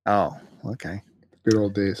 Oh, okay. Good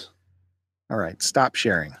old days. All right, stop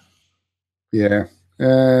sharing. Yeah.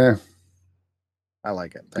 I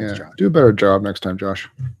like it. Thanks, Josh. Do a better job next time, Josh.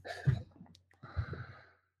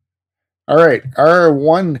 All right. Our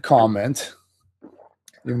one comment,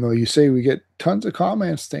 even though you say we get tons of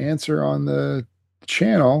comments to answer on the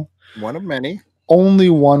channel. One of many. Only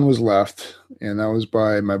one was left, and that was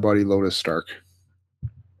by my buddy Lotus Stark.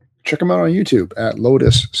 Check him out on YouTube at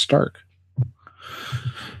Lotus Stark.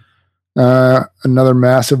 Another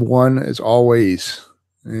massive one as always.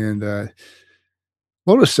 And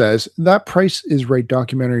Lotus says, that Price is Right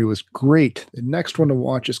documentary was great. The next one to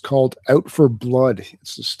watch is called Out for Blood.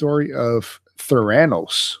 It's the story of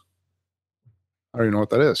Theranos. I don't even know what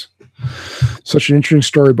that is. Such an interesting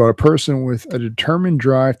story about a person with a determined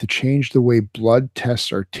drive to change the way blood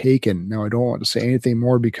tests are taken. Now, I don't want to say anything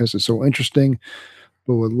more because it's so interesting,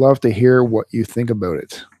 but would love to hear what you think about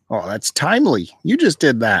it. Oh, that's timely. You just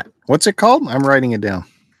did that. What's it called? I'm writing it down.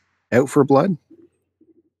 Out for Blood?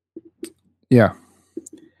 Yeah.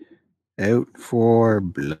 Out for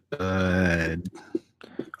Blood.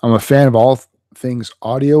 I'm a fan of all things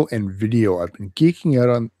audio and video. I've been geeking out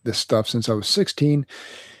on this stuff since I was 16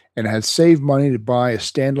 and had saved money to buy a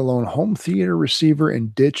standalone home theater receiver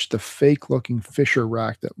and ditch the fake looking Fisher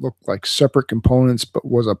rack that looked like separate components but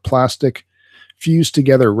was a plastic fused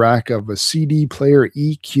together rack of a CD player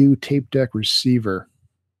EQ tape deck receiver.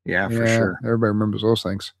 Yeah, for sure. Everybody remembers those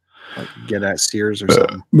things. Like get at Sears or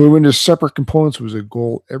something. Moving to separate components was a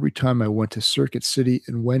goal every time I went to Circuit City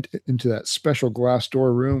and went into that special glass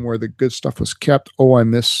door room where the good stuff was kept. Oh, I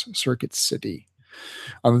miss Circuit City.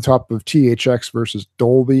 On the top of THX versus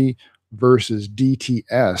Dolby versus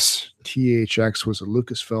DTS. THX was a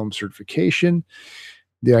Lucasfilm certification.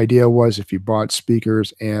 The idea was if you bought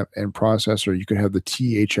speakers, amp, and processor, you could have the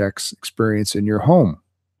THX experience in your home.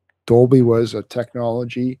 Dolby was a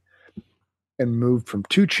technology and moved from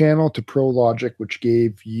 2-channel to Pro Logic, which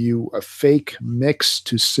gave you a fake mix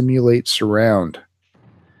to simulate surround.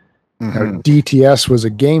 Mm-hmm. Now, DTS was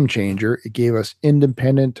a game changer. It gave us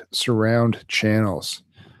independent surround channels.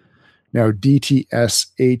 Now,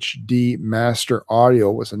 DTS HD Master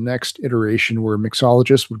Audio was the next iteration where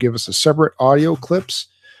mixologists would give us a separate audio clips,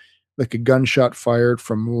 like a gunshot fired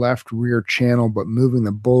from left rear channel, but moving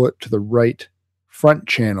the bullet to the right front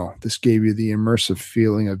channel. This gave you the immersive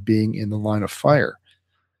feeling of being in the line of fire.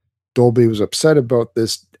 Dolby was upset about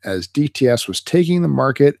this as DTS was taking the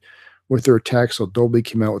market with their tech, so Dolby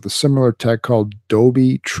came out with a similar tech called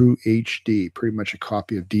Dolby True HD, pretty much a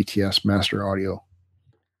copy of DTS Master Audio.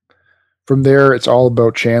 From there, it's all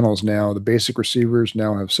about channels now. The basic receivers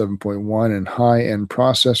now have 7.1, and high-end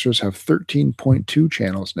processors have 13.2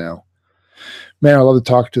 channels now. Man, I love to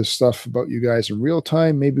talk to stuff about you guys in real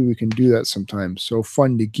time. Maybe we can do that sometime. So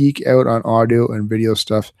fun to geek out on audio and video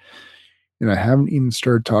stuff. And I haven't even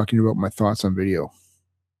started talking about my thoughts on video.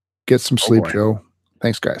 Get some sleep, Joe.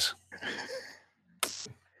 Thanks, guys.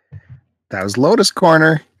 That was Lotus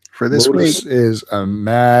Corner for this week. Lotus is a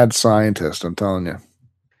mad scientist, I'm telling you.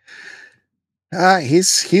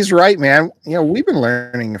 He's right, man. You know, we've been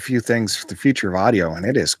learning a few things for the future of audio, and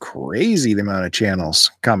it is crazy the amount of channels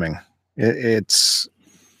coming. It's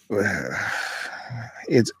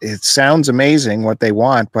it sounds amazing what they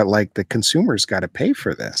want, but like the consumers got to pay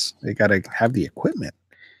for this. They got to have the equipment.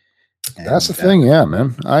 That's the thing, yeah,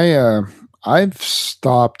 man. I've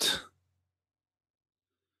stopped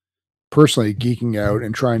personally geeking out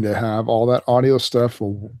and trying to have all that audio stuff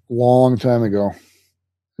a long time ago.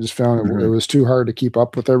 I just found it was too hard to keep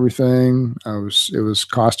up with everything. It was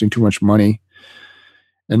costing too much money.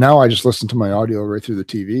 And now I just listen to my audio right through the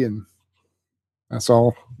TV, and that's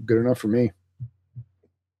all good enough for me.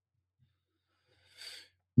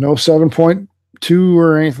 No 7.2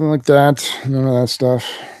 or anything like that. None of that stuff.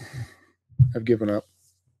 I've given up.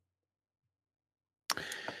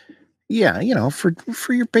 Yeah, you know, for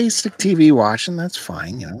your basic TV watching, that's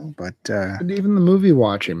fine, you know, but even the movie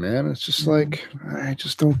watching, man, it's just like I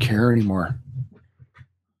just don't care anymore.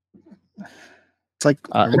 It's like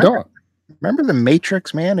I don't. Remember The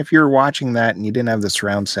Matrix, man? If you're watching that and you didn't have the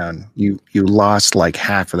surround sound, you lost like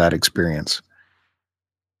half of that experience.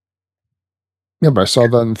 Yeah, but I saw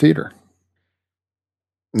that in the theater.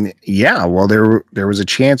 Yeah, well, there was a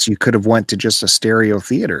chance you could have went to just a stereo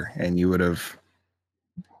theater and you would have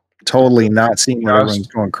totally not seen what everyone's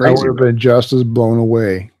going crazy. I would have been just as blown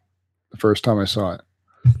away the first time I saw it.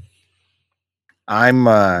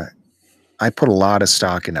 I put a lot of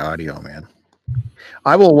stock into audio, man.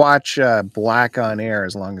 I will watch Black on Air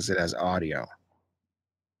as long as it has audio.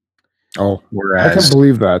 Oh, whereas I can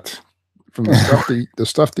believe that. From the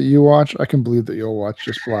stuff that you watch, I can believe that you'll watch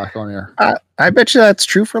just Black on Air. I bet you that's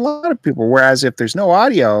true for a lot of people. Whereas if there's no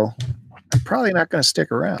audio, I'm probably not going to stick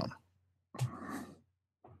around.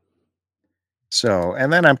 So,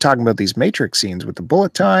 and then I'm talking about these Matrix scenes with the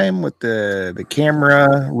bullet time, with the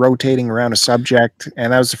camera rotating around a subject,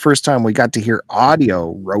 and that was the first time we got to hear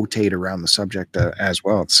audio rotate around the subject as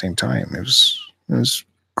well at the same time. It was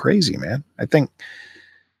crazy, man. I think.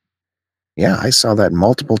 Yeah, I saw that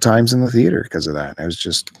multiple times in the theater because of that. I was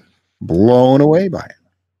just blown away by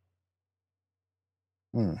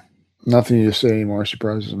it. Nothing you say anymore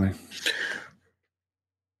surprises me.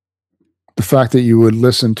 The fact that you would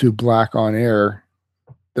listen to Black on Air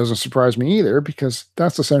doesn't surprise me either, because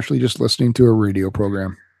that's essentially just listening to a radio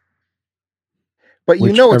program. But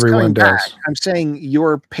you know it's coming back. I'm saying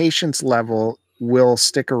your patience level will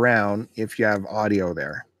stick around if you have audio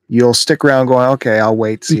there. You'll stick around going, okay, I'll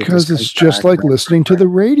wait. Because it's just like listening to the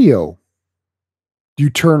radio. Do you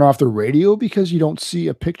turn off the radio because you don't see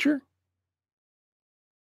a picture?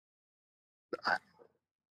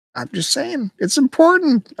 I'm just saying it's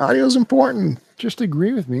important. Audio is important. Just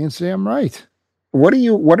agree with me and say I'm right. What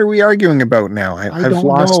are we arguing about now? I don't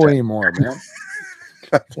know anymore, man.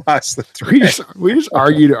 I've lost the thread. We just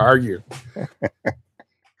argue to argue.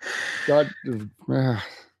 God,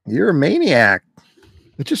 you're a maniac.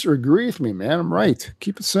 Just agree with me, man. I'm right.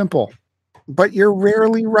 Keep it simple. But you're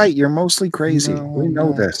rarely right. You're mostly crazy. We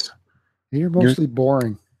know this. You're mostly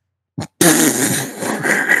boring.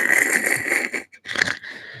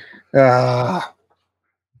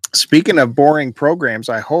 Speaking of boring programs,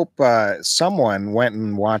 I hope someone went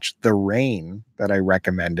and watched The Rain that I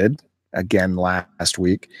recommended again last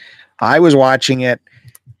week. I was watching it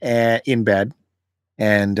in bed,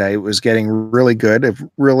 and it was getting really good. A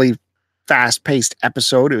really fast-paced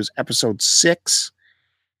episode. It was episode 6,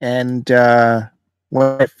 and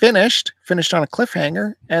when I finished on a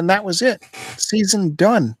cliffhanger, and that was it. Season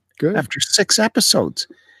done. Good. After 6 episodes.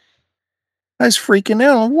 I was freaking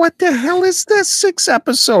out. What the hell is this? 6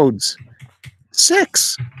 episodes.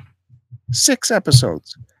 6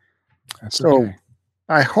 episodes. That's so okay.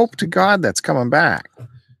 I hope to God that's coming back.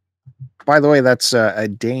 By the way, that's a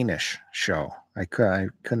Danish show. I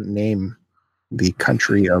couldn't name the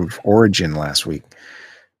country of origin last week.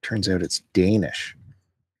 Turns out it's Danish.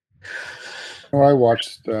 Oh, I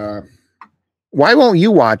watched. Why won't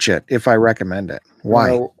you watch it if I recommend it?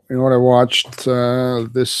 Why? You know what I watched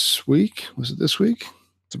this week? Was it this week?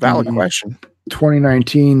 It's a valid question.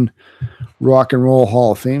 2019 Rock and Roll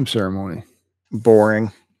Hall of Fame ceremony.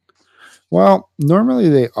 Boring. Well, normally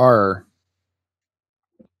they are,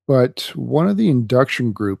 but one of the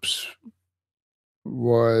induction groups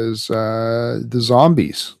was the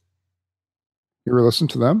Zombies. You ever listen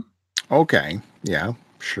to them? Okay. Yeah,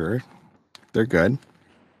 sure. They're good.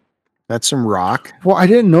 That's some rock. Well, I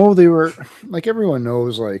didn't know they were, like, everyone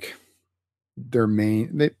knows, like, their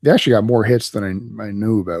main, they actually got more hits than I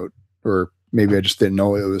knew about, or maybe I just didn't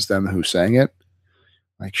know it was them who sang it.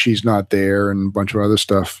 Like She's Not There and a bunch of other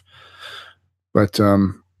stuff. But,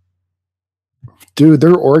 dude,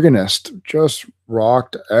 their organist just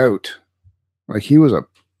rocked out. Like he was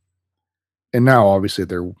and now obviously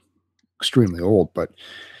they're extremely old, but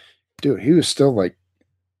dude, he was still like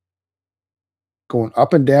going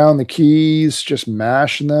up and down the keys, just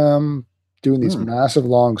mashing them, doing these massive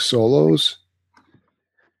long solos.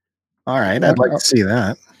 All right, I'd like to see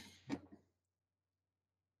that.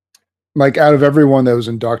 Like out of everyone that was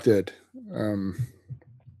inducted,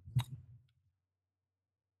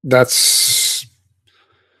 that's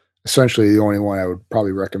essentially the only one I would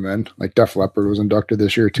probably recommend. Like Def Leppard was inducted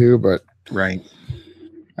this year too, but right.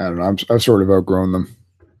 I don't know. I've sort of outgrown them.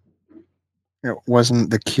 It wasn't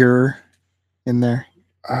The Cure in there,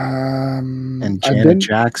 and Janet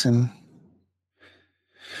Jackson.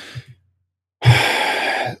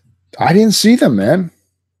 I didn't see them, man.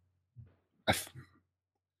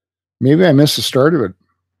 Maybe I missed the start of it.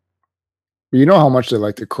 But you know how much they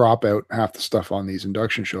like to crop out half the stuff on these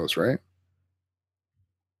induction shows, right?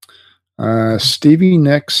 Stevie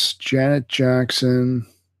Nicks, Janet Jackson.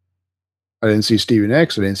 I didn't see Stevie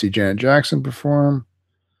Nicks. I didn't see Janet Jackson perform.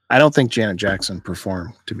 I don't think Janet Jackson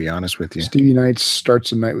performed, to be honest with you. Stevie Nicks starts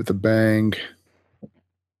the night with a bang.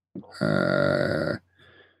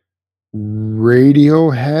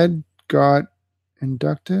 Radiohead got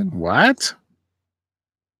inducted. What?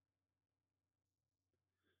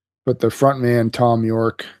 But the frontman, Tom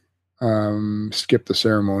York, skipped the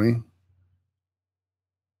ceremony.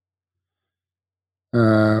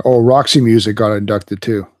 Roxy Music got inducted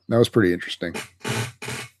too. That was pretty interesting.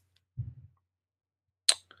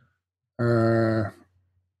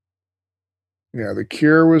 Yeah, The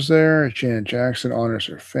Cure was there. Janet Jackson honors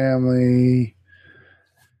her family.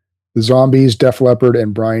 The Zombies, Def Leppard,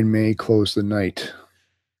 and Brian May closed the night.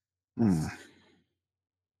 They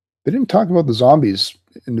didn't talk about the Zombies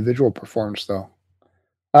individual performance though.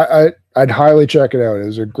 I'd highly check it out. It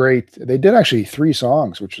was a great. They did actually 3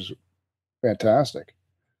 songs, which is fantastic.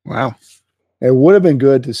 Wow. It would have been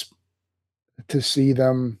good to see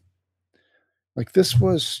them. Like this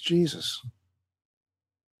was Jesus.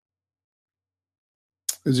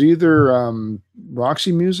 It was either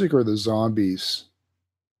Roxy Music or the Zombies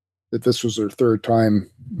that this was their 3rd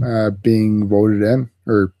time being voted in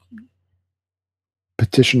or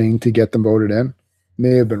petitioning to get them voted in.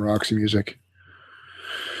 May have been Roxy Music.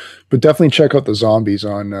 But definitely check out the Zombies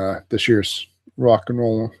on this year's Rock and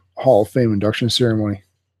Roll Hall of Fame induction ceremony.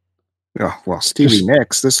 Oh, well, Stevie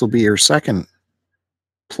Nicks, this will be your 2nd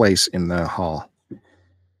place in the hall,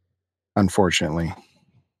 unfortunately.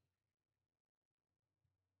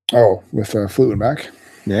 Oh, with Fleetwood Mac?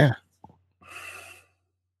 Yeah.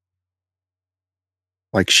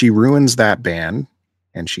 Like she ruins that band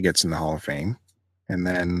and she gets in the Hall of Fame, and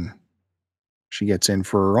then she gets in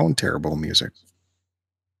for her own terrible music.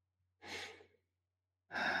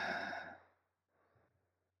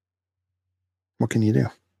 What can you do?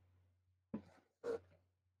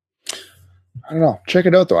 I don't know. Check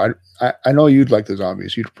it out though. I know you'd like the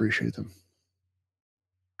Zombies. You'd appreciate them.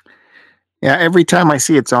 Yeah, every time I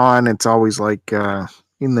see it's on, it's always like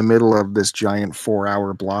in the middle of this giant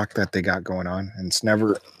 4-hour block that they got going on, and it's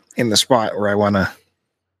never in the spot where I want to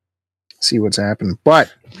see what's happening.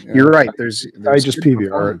 But you're right. There's I just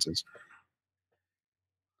PVR.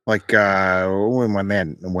 Like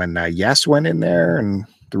when Yes went in there and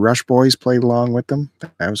the Rush Boys played along with them.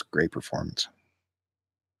 That was a great performance.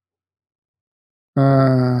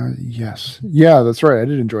 Yes. Yeah, that's right. I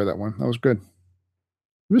did enjoy that one. That was good.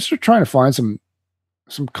 I'm just trying to find some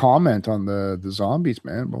comment on the Zombies,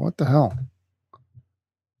 man. But what the hell?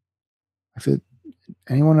 If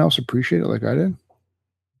anyone else appreciate it like I did?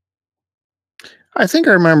 I think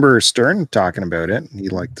I remember Stern talking about it. He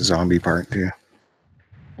liked the zombie part too.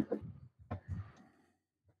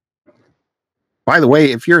 By the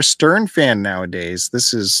way, if you're a Stern fan nowadays,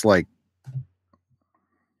 this is like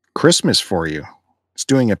Christmas for you. He's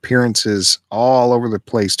doing appearances all over the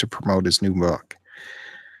place to promote his new book.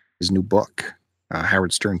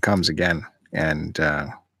 Howard Stern Comes Again. And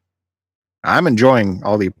I'm enjoying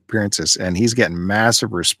all the appearances, and he's getting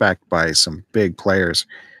massive respect by some big players.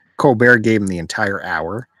 Colbert gave him the entire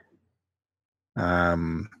hour.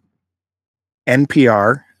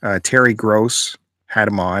 NPR, Terry Gross had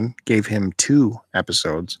him on, gave him 2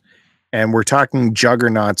 episodes. And we're talking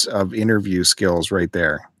juggernauts of interview skills right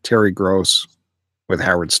there. Terry Gross with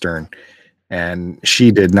Howard Stern. And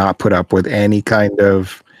she did not put up with any kind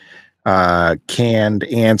of canned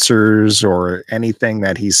answers or anything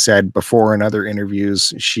that he said before in other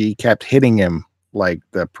interviews. She kept hitting him like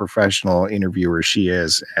the professional interviewer she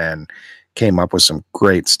is, and came up with some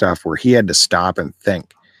great stuff where he had to stop and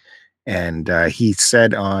think. And he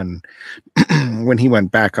said on when he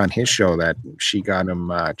went back on his show that she got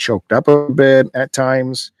him choked up a bit at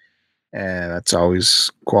times. And that's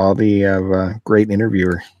always quality of a great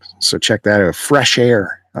interviewer. So check that out. Fresh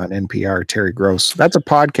Air on NPR, Terry Gross. That's a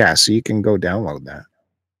podcast, so you can go download that.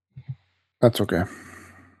 That's okay.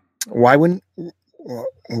 Why wouldn't?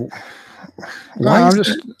 Why I'm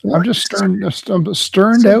just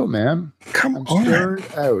sterned out, man. Come I'm on. sterned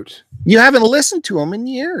out. You haven't listened to him in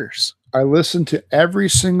years. I listened to every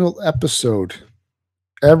single episode.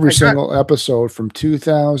 Every single episode from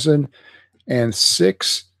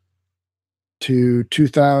 2006 to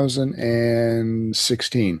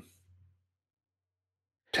 2016.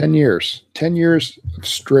 10 years. 10 years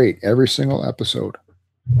straight, every single episode.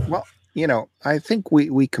 Well, you know, I think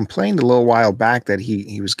we complained a little while back that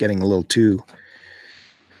he was getting a little too,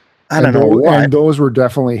 I don't know what. And those were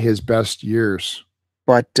definitely his best years.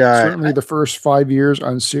 But certainly the first 5 years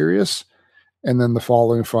on Sirius, and then the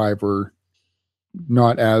following 5 were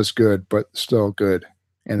not as good, but still good.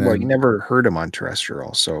 And well, you never heard him on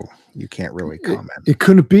terrestrial, so you can't really comment. It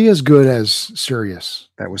couldn't be as good as Sirius.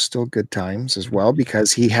 That was still good times as well,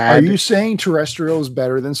 because he had. Are you saying terrestrial is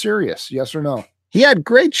better than Sirius? Yes or no? He had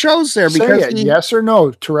great shows there. Because yes or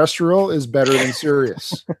no? Terrestrial is better than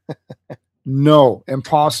Sirius. No,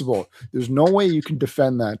 impossible. There's no way you can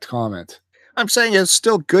defend that comment. I'm saying it's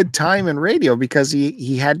still good time in radio because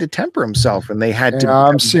he had to temper himself, and they had to.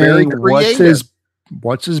 I'm saying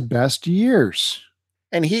what's his best years?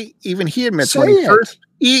 And he admits when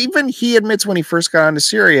he admits when he first got onto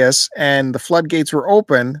Sirius and the floodgates were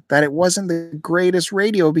open that it wasn't the greatest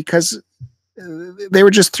radio because they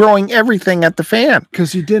were just throwing everything at the fan.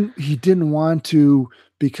 Because he didn't want to,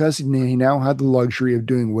 because he now had the luxury of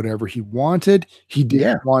doing whatever he wanted. He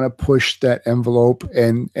didn't want to push that envelope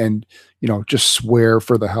and just swear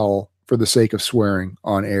for the sake of swearing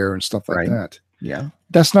on air and stuff like that. Yeah.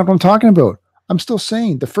 That's not what I'm talking about. I'm still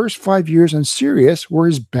saying the first 5 years on Sirius were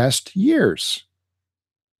his best years.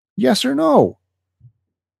 Yes or no?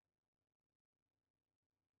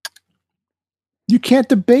 You can't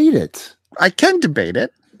debate it. I can debate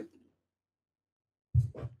it.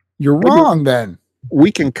 You're wrong then.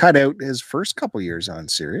 We can cut out his first couple years on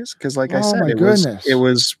Sirius because, like I said, it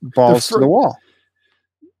was balls to the wall.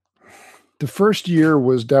 The first year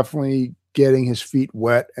was definitely getting his feet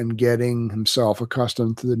wet and getting himself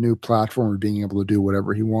accustomed to the new platform and being able to do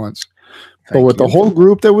whatever he wants. But with the whole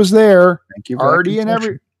group that was there, already in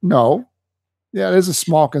it is a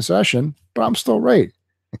small concession, but I'm still right.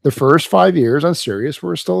 The first 5 years on Sirius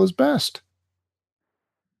were still his best.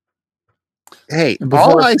 Hey,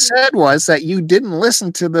 all I said was that you didn't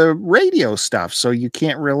listen to the radio stuff, so you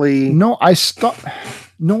can't really. No, I stopped.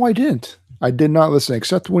 No, I didn't. I did not listen,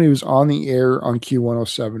 except when he was on the air on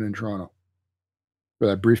Q107 in Toronto for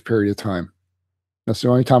that brief period of time. That's the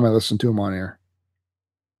only time I listened to him on air.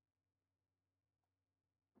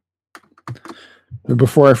 And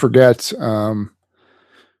before I forget,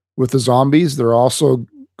 with the Zombies, they're also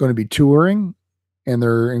going to be touring, and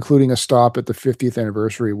they're including a stop at the 50th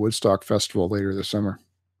anniversary Woodstock Festival later this summer.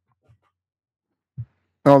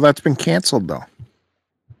 Oh, that's been canceled, though.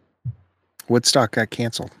 Woodstock got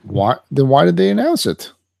canceled. Why? Then why did they announce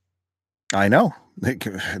it? I know.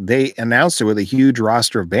 They announced it with a huge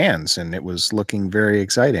roster of bands, and it was looking very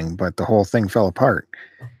exciting, but the whole thing fell apart.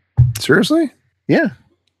 Seriously? Yeah.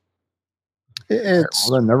 Well,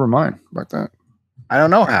 then never mind about that. I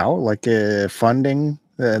don't know how. Like funding,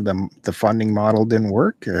 the funding model didn't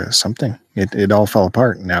work. Something. It all fell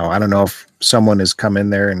apart. Now I don't know if someone has come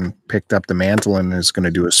in there and picked up the mantle and is going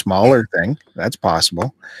to do a smaller thing. That's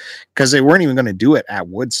possible, because they weren't even going to do it at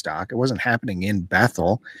Woodstock. It wasn't happening in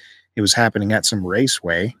Bethel. It was happening at some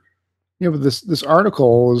raceway. Yeah, but this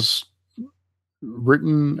article was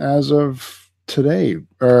written as of today,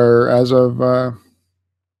 or as of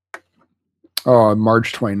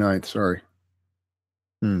March 29th. Sorry.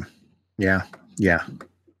 Yeah.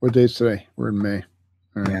 What date's today? We're in May.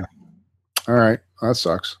 All right. Yeah. All right. That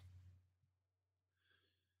sucks.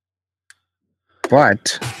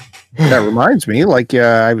 But that reminds me, like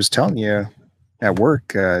I was telling you at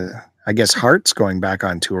work, I guess Heart's going back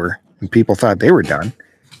on tour, and people thought they were done.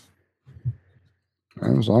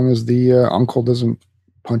 As long as the uncle doesn't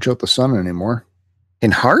punch out the son anymore.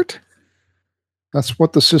 In Heart? That's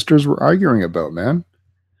what the sisters were arguing about, man.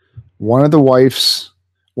 One of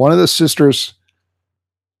the sisters'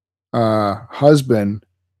 husband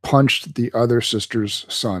punched the other sister's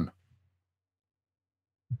son.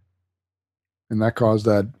 And that caused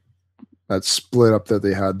that split up that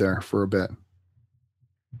they had there for a bit.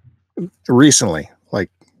 Recently, like.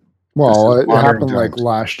 Well, it happened like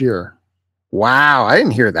last year. Wow, I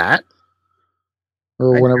didn't hear that.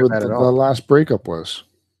 Or whenever the last breakup was.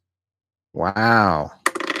 Wow.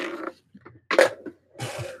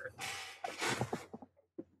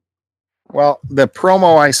 Well, the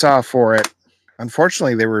promo I saw for it,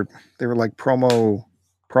 unfortunately, they were like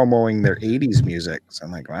promoting their 80s music. So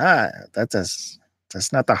I'm like, that's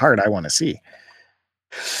not the heart I want to see.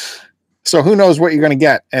 So who knows what you're going to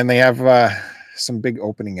get? And they have some big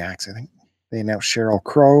opening acts. I think they announced Sheryl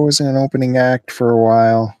Crow as an opening act for a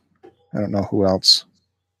while. I don't know who else.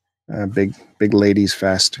 Big ladies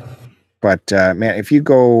fest. But man, if you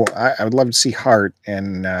go, I would love to see Hart,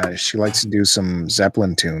 and she likes to do some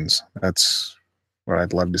Zeppelin tunes. That's what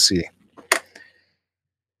I'd love to see.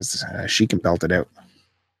 She can belt it out.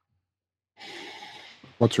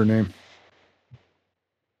 What's her name?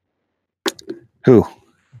 Who?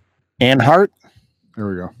 Anne Hart? There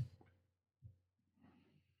we go.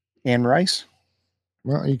 Anne Rice?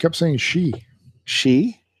 Well, you kept saying she.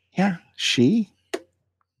 She? Yeah, she.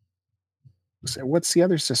 What's the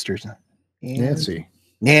other sister's name? Nancy.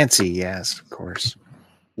 Nancy, yes, of course.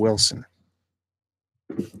 Wilson.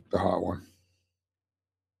 The hot one.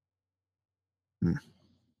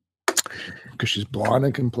 Because she's blonde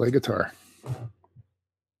and can play guitar.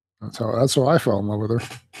 That's how I fell in love with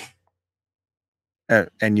her.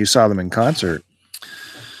 And you saw them in concert?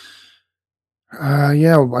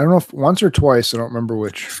 Yeah, I don't know if once or twice. I don't remember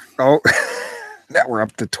which. Oh, now we're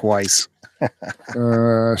up to twice.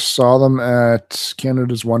 Saw them at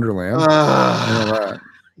Canada's Wonderland. You know that.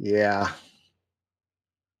 Yeah.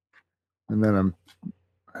 And then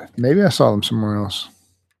maybe I saw them somewhere else.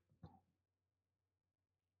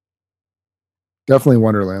 Definitely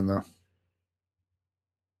Wonderland, though.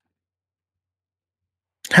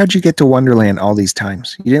 How'd you get to Wonderland all these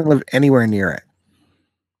times? You didn't live anywhere near it.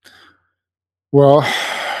 Well,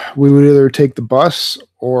 we would either take the bus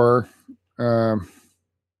or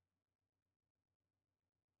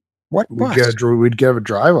what bus? We'd get a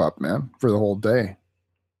drive up, man, for the whole day.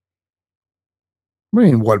 What do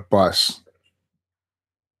you mean, what bus?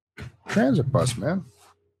 Transit bus, man.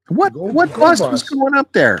 What bus was going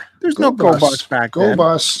up there? There's no Go Bus back then. Go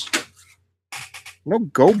Bus. No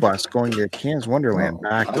Go Bus going to Canada's Wonderland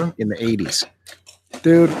back in the 80s.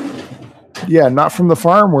 Dude, yeah, not from the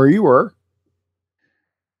farm where you were.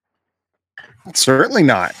 Certainly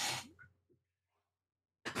not.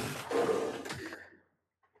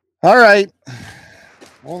 All right.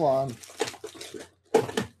 Hold on.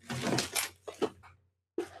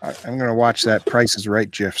 I'm going to watch that Price is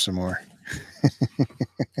Right GIF some more.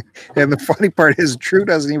 And the funny part is Drew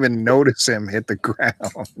doesn't even notice him hit the ground.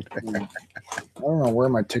 I don't know where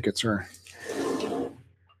my tickets are.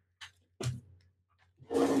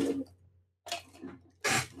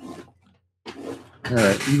 All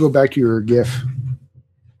right, you go back to your GIF.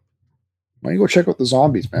 Why don't you go check out the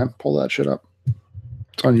zombies, man? Pull that shit up.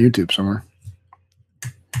 It's on YouTube somewhere.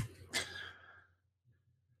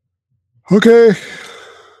 Okay.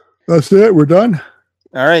 That's it. We're done.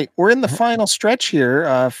 All right. We're in the final stretch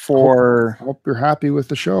here for... Hope you're happy with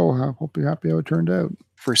the show. I hope you're happy how it turned out.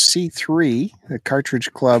 For C3, the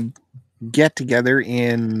Cartridge Club get-together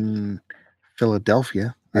in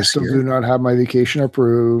Philadelphia. I still do not have my vacation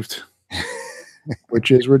approved,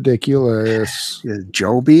 which is ridiculous.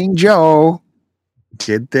 Joe being Joe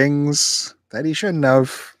did things that he shouldn't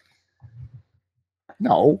have.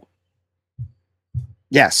 No.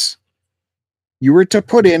 Yes. You were to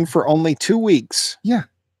put in for only 2 weeks. Yeah.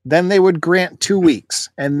 Then they would grant 2 weeks.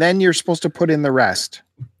 And then you're supposed to put in the rest.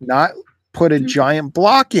 Not put a giant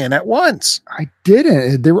block in at once. I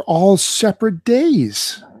didn't. They were all separate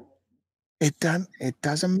days. It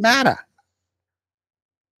doesn't matter.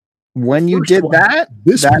 When you did that,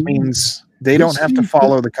 that means they don't have to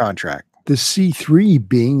follow the contract. The C3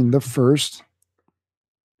 being the first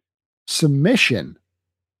submission,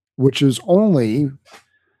 which is only...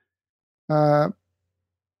 and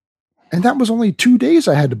that was only 2 days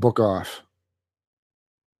I had to book off.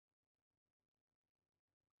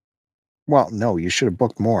 Well, no, you should have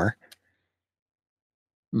booked more.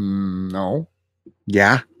 No.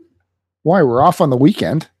 Yeah. Why? We're off on the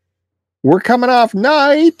weekend. We're coming off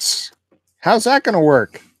nights. How's that going to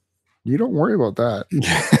work? You don't worry about that.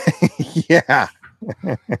 Yeah.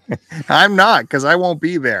 I'm not, because I won't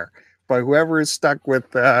be there. But whoever is stuck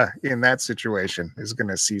with in that situation is going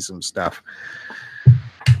to see some stuff.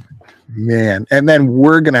 Man. And then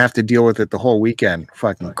we're going to have to deal with it the whole weekend.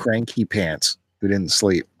 Fucking cranky pants who didn't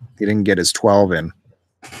sleep. He didn't get his 12 in.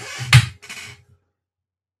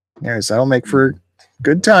 Yes, that'll make for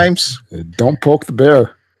good times. Don't poke the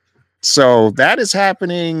bear. So that is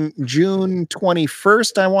happening June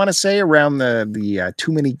 21st, I want to say, around the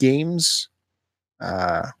Too Many Games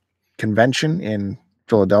convention in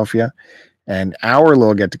Philadelphia. And our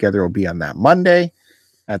little get-together will be on that Monday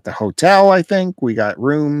at the hotel, I think. We got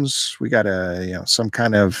rooms. We got some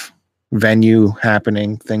kind of venue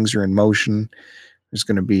happening. Things are in motion. There's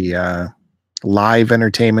going to be live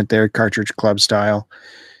entertainment there, Cartridge Club style.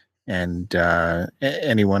 And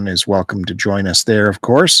anyone is welcome to join us there, of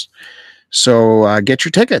course. So get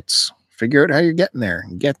your tickets. Figure out how you're getting there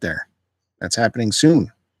and get there. That's happening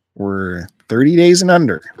soon. We're 30 days and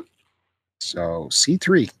under. So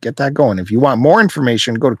C3, get that going. If you want more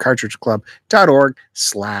information, go to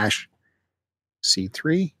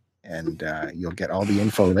cartridgeclub.org/C3 and you'll get all the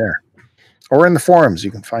info there. Or in the forums,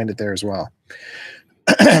 you can find it there as well.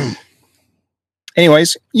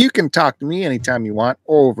 Anyways, you can talk to me anytime you want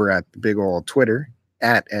over at the big old Twitter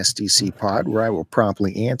at STCPod, where I will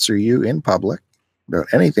promptly answer you in public about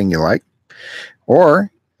anything you like.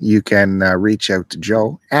 Or you can reach out to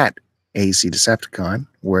Joe at AC Decepticon,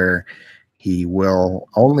 where he will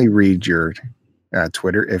only read your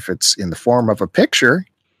Twitter if it's in the form of a picture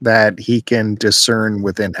that he can discern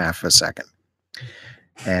within half a second.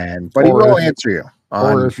 But he will answer you.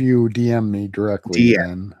 Or if you DM me directly,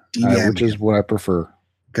 DM which is what I prefer.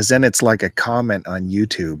 Because then it's like a comment on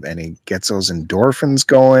YouTube and he gets those endorphins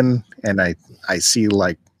going. And I see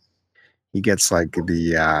like he gets like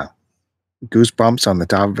the goosebumps on the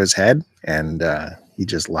top of his head and he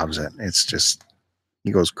just loves it. It's just,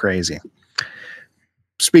 he goes crazy.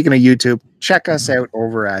 Speaking of YouTube, check us out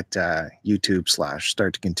over at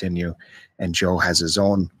YouTube/Start to Continue. And Joe has his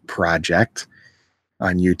own project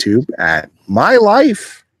on YouTube at My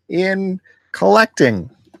Life in Collecting,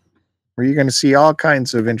 where you're going to see all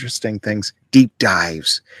kinds of interesting things, deep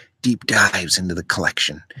dives into the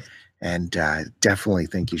collection. And definitely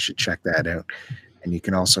think you should check that out. And you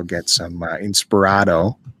can also get some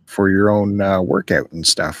inspirato for your own workout and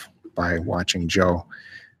stuff by watching Joe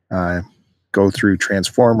go through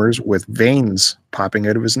Transformers with veins popping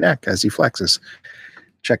out of his neck as he flexes.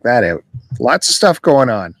 Check that out. Lots of stuff going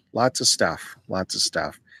on. Lots of stuff.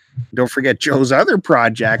 Don't forget Joe's other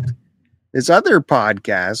project, his other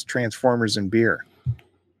podcast, Transformers and Beer.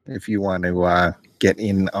 If you want to get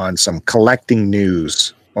in on some collecting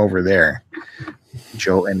news over there,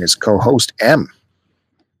 Joe and his co-host M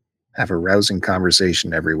have a rousing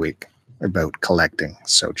conversation every week about collecting.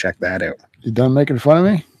 So check that out. You done making fun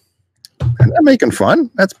of me? I'm not making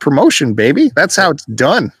fun. That's promotion, baby. That's how it's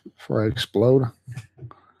done. Before I explode.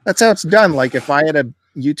 That's how it's done. Like if I had a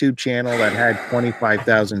YouTube channel that had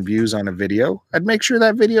 25,000 views on a video, I'd make sure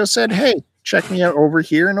that video said, hey, check me out over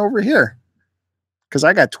here and over here. Because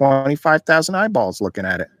I got 25,000 eyeballs looking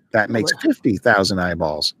at it. That makes 50,000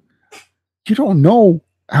 eyeballs. You don't know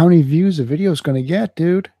how many views a video is going to get,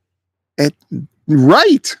 dude.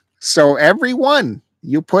 Right. So everyone,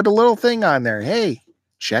 you put a little thing on there. Hey,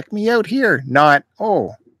 check me out here. Not,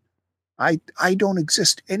 I don't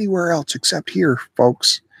exist anywhere else except here,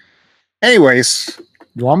 folks. Anyways.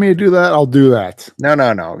 You want me to do that? I'll do that.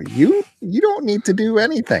 No. You don't need to do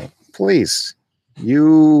anything. Please.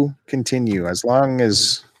 You continue. As long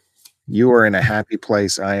as you are in a happy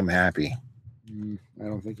place, I am happy. I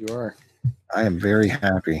don't think you are. I am very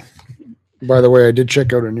happy. By the way, I did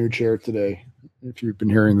check out a new chair today. If you've been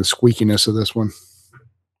hearing the squeakiness of this one.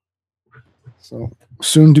 So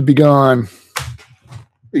soon to be gone.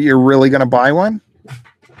 You're really going to buy one?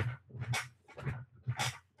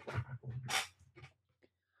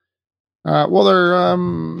 Well, they're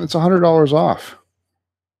it's $100 off.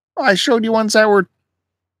 I showed you ones that were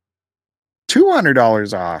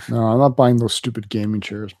 $200 off. No, I'm not buying those stupid gaming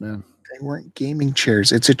chairs, man. They weren't gaming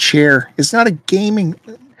chairs. It's a chair. It's not a gaming.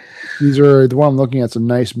 These are the one I'm looking at. It's a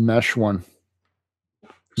nice mesh one.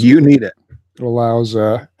 You need it. It allows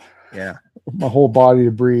my whole body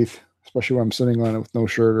to breathe, especially when I'm sitting on it with no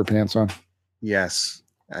shirt or pants on. Yes,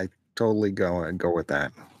 I totally go with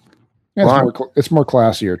that. Yeah, it's more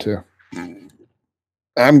classier too.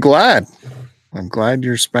 I'm glad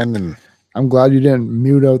you're spending. I'm glad you didn't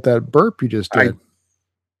mute out that burp you just did.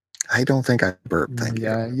 I don't think I burped. Thank you.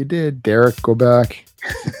 Yeah, you did. Derek, go back.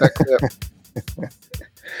 That clip.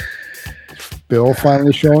 Bill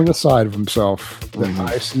finally showing a side of himself that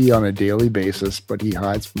I see on a daily basis, but he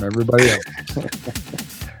hides from everybody else.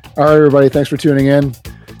 All right, everybody. Thanks for tuning in.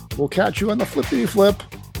 We'll catch you on the flippity flip.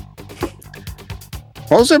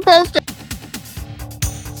 Post it.